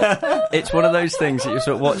 But it's one of those things that you're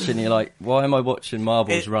sort of watching. You're like, why am I watching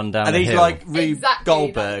marbles run down a hill? Are these like Rube Exactly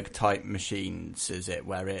Goldberg type machines? Is it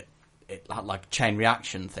where it like chain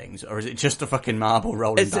reaction things, or is it just a fucking marble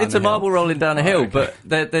rolling? It's a marble rolling down a hill, but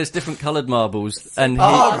there's different coloured marbles, and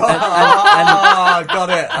got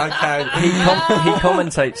it. Okay. He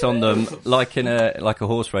commentates on them like in a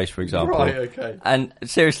horse race, for example. Right. Okay. And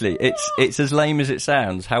seriously, it's as lame as it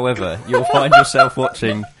sounds. However, you'll find yourself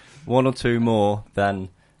watching 1 or 2 more than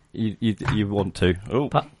you want to. Oh.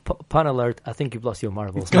 Pun alert, I think you've lost your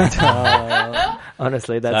marbles.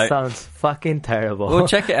 Honestly, that sounds fucking terrible. Well,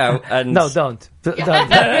 check it out. And no, don't. Really don't.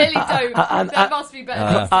 There must be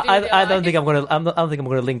better. I don't think I'm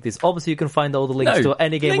gonna link this. Obviously, you can find all the links to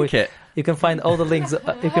any game. You can find all the links.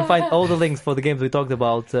 You can find all the links for the games we talked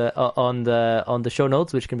about on the show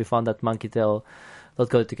notes, which can be found at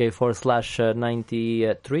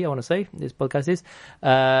monkeytail.co.uk/93. I want to say this podcast is,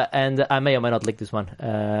 and I may or may not link this one.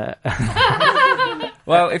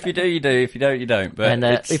 Well, if you do, you do. If you don't, you don't. But and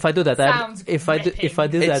if I do that,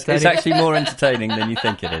 it's actually more entertaining than you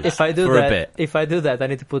think it is. If I do that, I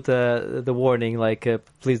need to put the warning like,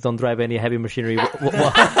 please don't drive any heavy machinery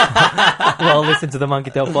while listening to the Monkey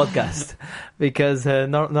Tail podcast, because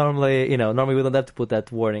normally we don't have to put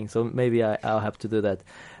that warning. So maybe I'll have to do that.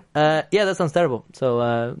 That sounds terrible.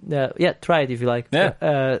 So try it if you like.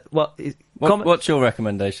 Yeah. What's your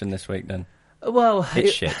recommendation this week then? Well,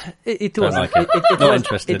 it's shit. It wasn't. Like it. Not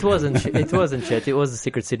interested. It wasn't shit. It was a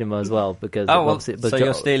secret cinema as well because. So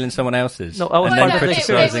you're stealing someone else's. No, I was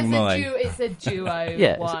criticising mine. It's a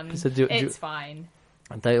duo one. It's fine.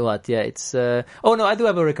 I'll tell you what. Yeah, it's. I do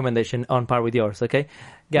have a recommendation on par with yours. Okay,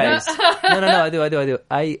 guys. No. I do.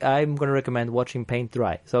 I'm going to recommend watching paint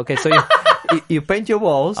dry. So so you paint your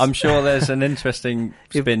walls. I'm sure there's an interesting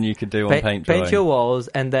spin you could do on paint drying. Paint your walls,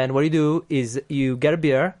 and then what you do is you get a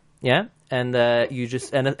beer. Yeah, and you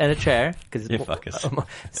just and a chair because you fuckers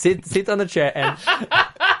sit on a chair and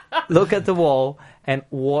look at the wall and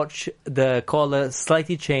watch the color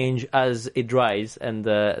slightly change as it dries and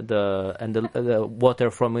the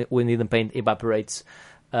water from when the paint evaporates.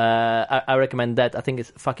 I recommend that. I think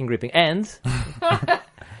it's fucking gripping. And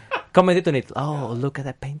comment on it. Oh, look at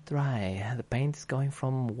that paint dry. The paint is going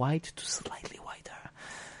from white to slightly whiter.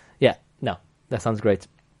 Yeah, no, that sounds great.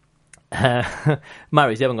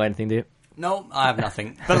 Marius, you haven't got anything, do you? No, I have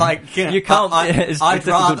nothing. But like, You can't. It's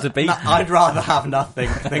difficult to beat. I'd rather have nothing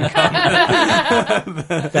than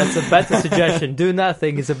That's a better suggestion. Do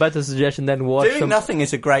nothing is a better suggestion than watch doing nothing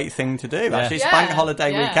is a great thing to do. Actually, it's Yeah. bank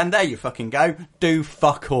holiday Yeah. weekend. There you fucking go. Do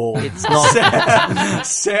fuck all. It's not.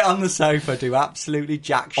 Sit on the sofa. Do absolutely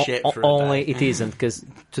jack shit for a Only day. it isn't, because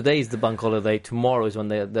today is the bank holiday. Tomorrow is when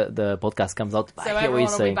the podcast comes out. I So hear what everyone you're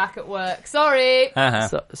will be saying. back at work. Sorry. Uh-huh.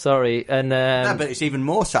 So, sorry, and No, but it's even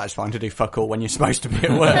more satisfying to do fuck all when you're supposed to be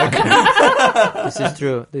at work. this is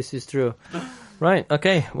true. This is true. Right.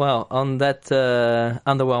 Okay. Well, on that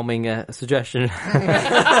underwhelming suggestion,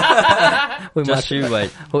 we Just you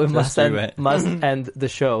wait. we Just you wait. must end the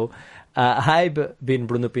show. I've been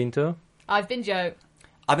Bruno Pinto. I've been Joe.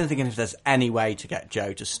 I've been thinking if there's any way to get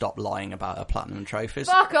Joe to stop lying about her platinum trophies.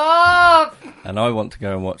 Fuck off! And I want to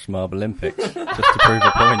go and watch Marble Olympics just to prove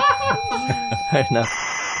a point. Fair enough.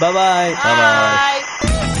 Bye bye.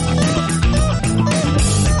 Bye.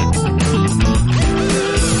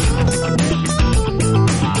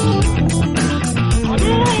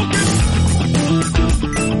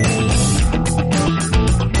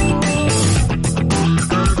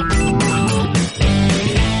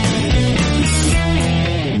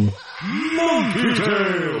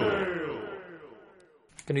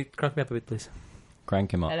 Can you crank me up a bit, please?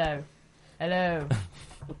 Crank him up. Hello. Hello.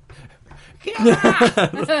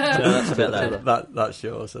 That's a bit loud. That's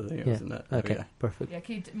yours, I think, Yeah. isn't it? Okay. Yeah. Perfect. Yeah,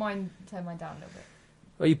 can you turn mine down a little bit?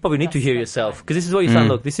 Well, you probably need to That's- hear that's yourself, fine. because this is what you sound. Mm.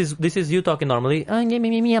 Look, this is you talking normally.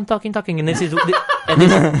 Me, I'm talking, and this is and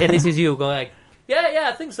this is you going like, yeah,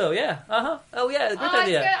 I think so, yeah, oh yeah, great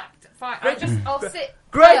idea, It's good. Fine. I'll sit.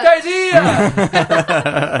 great perched. idea.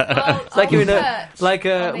 I'll, It's like I'll you know, perch like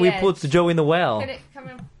on the we edge. put Joe in the well. Can it come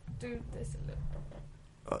and do this a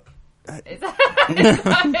little? Is that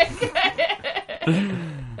okay?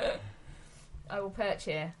 I will perch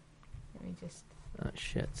here. Let me just Oh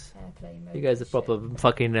shit! airplane mode. You guys are shit. proper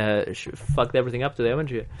fucking fucked everything up today, haven't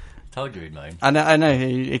you? Told you he'd moan. I know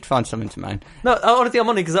he'd find something to moan. No, honestly, I'm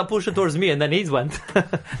on it because I pushed it towards me and then he's went.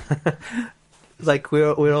 Like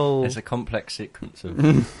we're all. It's a complex sequence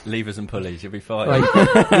of levers and pulleys. You'll be fine. Right.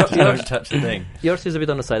 Just don't touch the thing. Yours is a bit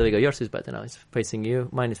on the side. There we go. Yours is better now. It's facing you.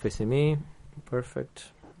 Mine is facing me. Perfect.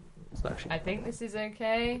 It's actually. I think this is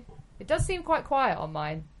okay. It does seem quite quiet on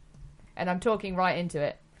mine, and I'm talking right into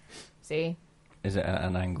it. See? Is it at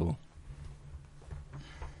an angle?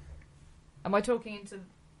 Am I talking into?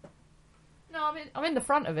 No, I'm in the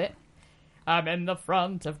front of it. I'm in the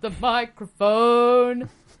front of the microphone.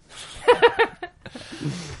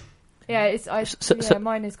 Yeah,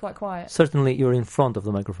 mine is quite quiet. Certainly, you're in front of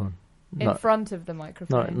the microphone. In front of the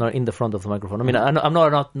microphone. Not in the front of the microphone. I mean, I'm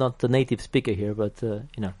not the native speaker here, but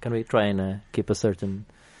can we try and keep a certain?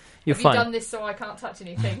 You're Have fine. you done this so I can't touch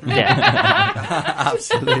anything? Yeah.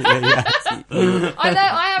 Absolutely, yes. I know,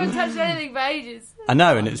 I haven't touched anything for ages. I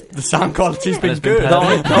know, and the sound quality's been It's been good.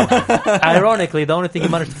 Ironically, the only thing you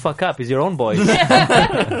managed to fuck up is your own voice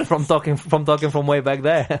from talking from way back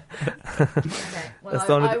there. Okay, well, That's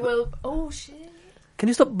the only- I will. Oh shit! Can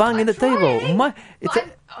you stop banging the table? trying. It's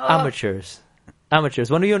But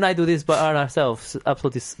amateurs. When you and I do this by ourselves,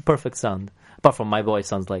 absolutely perfect sound. Apart from my voice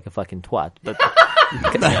sounds like a fucking twat, but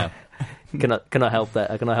Yeah. cannot help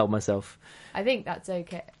that. I cannot help myself. I think that's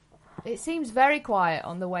okay. It seems very quiet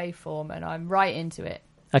on the waveform, and I'm right into it.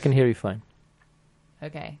 I can hear you fine.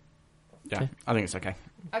 Okay. Yeah, I think it's okay.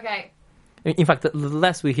 Okay. In fact, the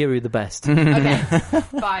less we hear you, the best. Okay.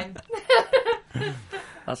 Fine.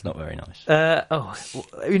 That's not very nice. Oh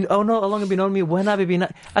no! How long have you been on me? When have you been?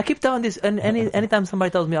 I keep telling this, and anytime somebody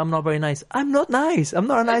tells me I'm not very nice, I'm not nice. I'm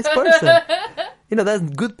not a nice person. There's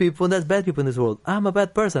good people and there's bad people in this world. I'm a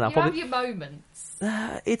bad person. You have your moments.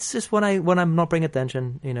 It's just when I'm not paying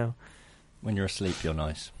attention. When you're asleep, you're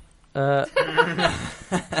nice.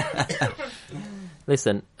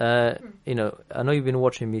 Listen, I know you've been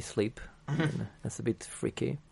watching me sleep. That's a bit freaky.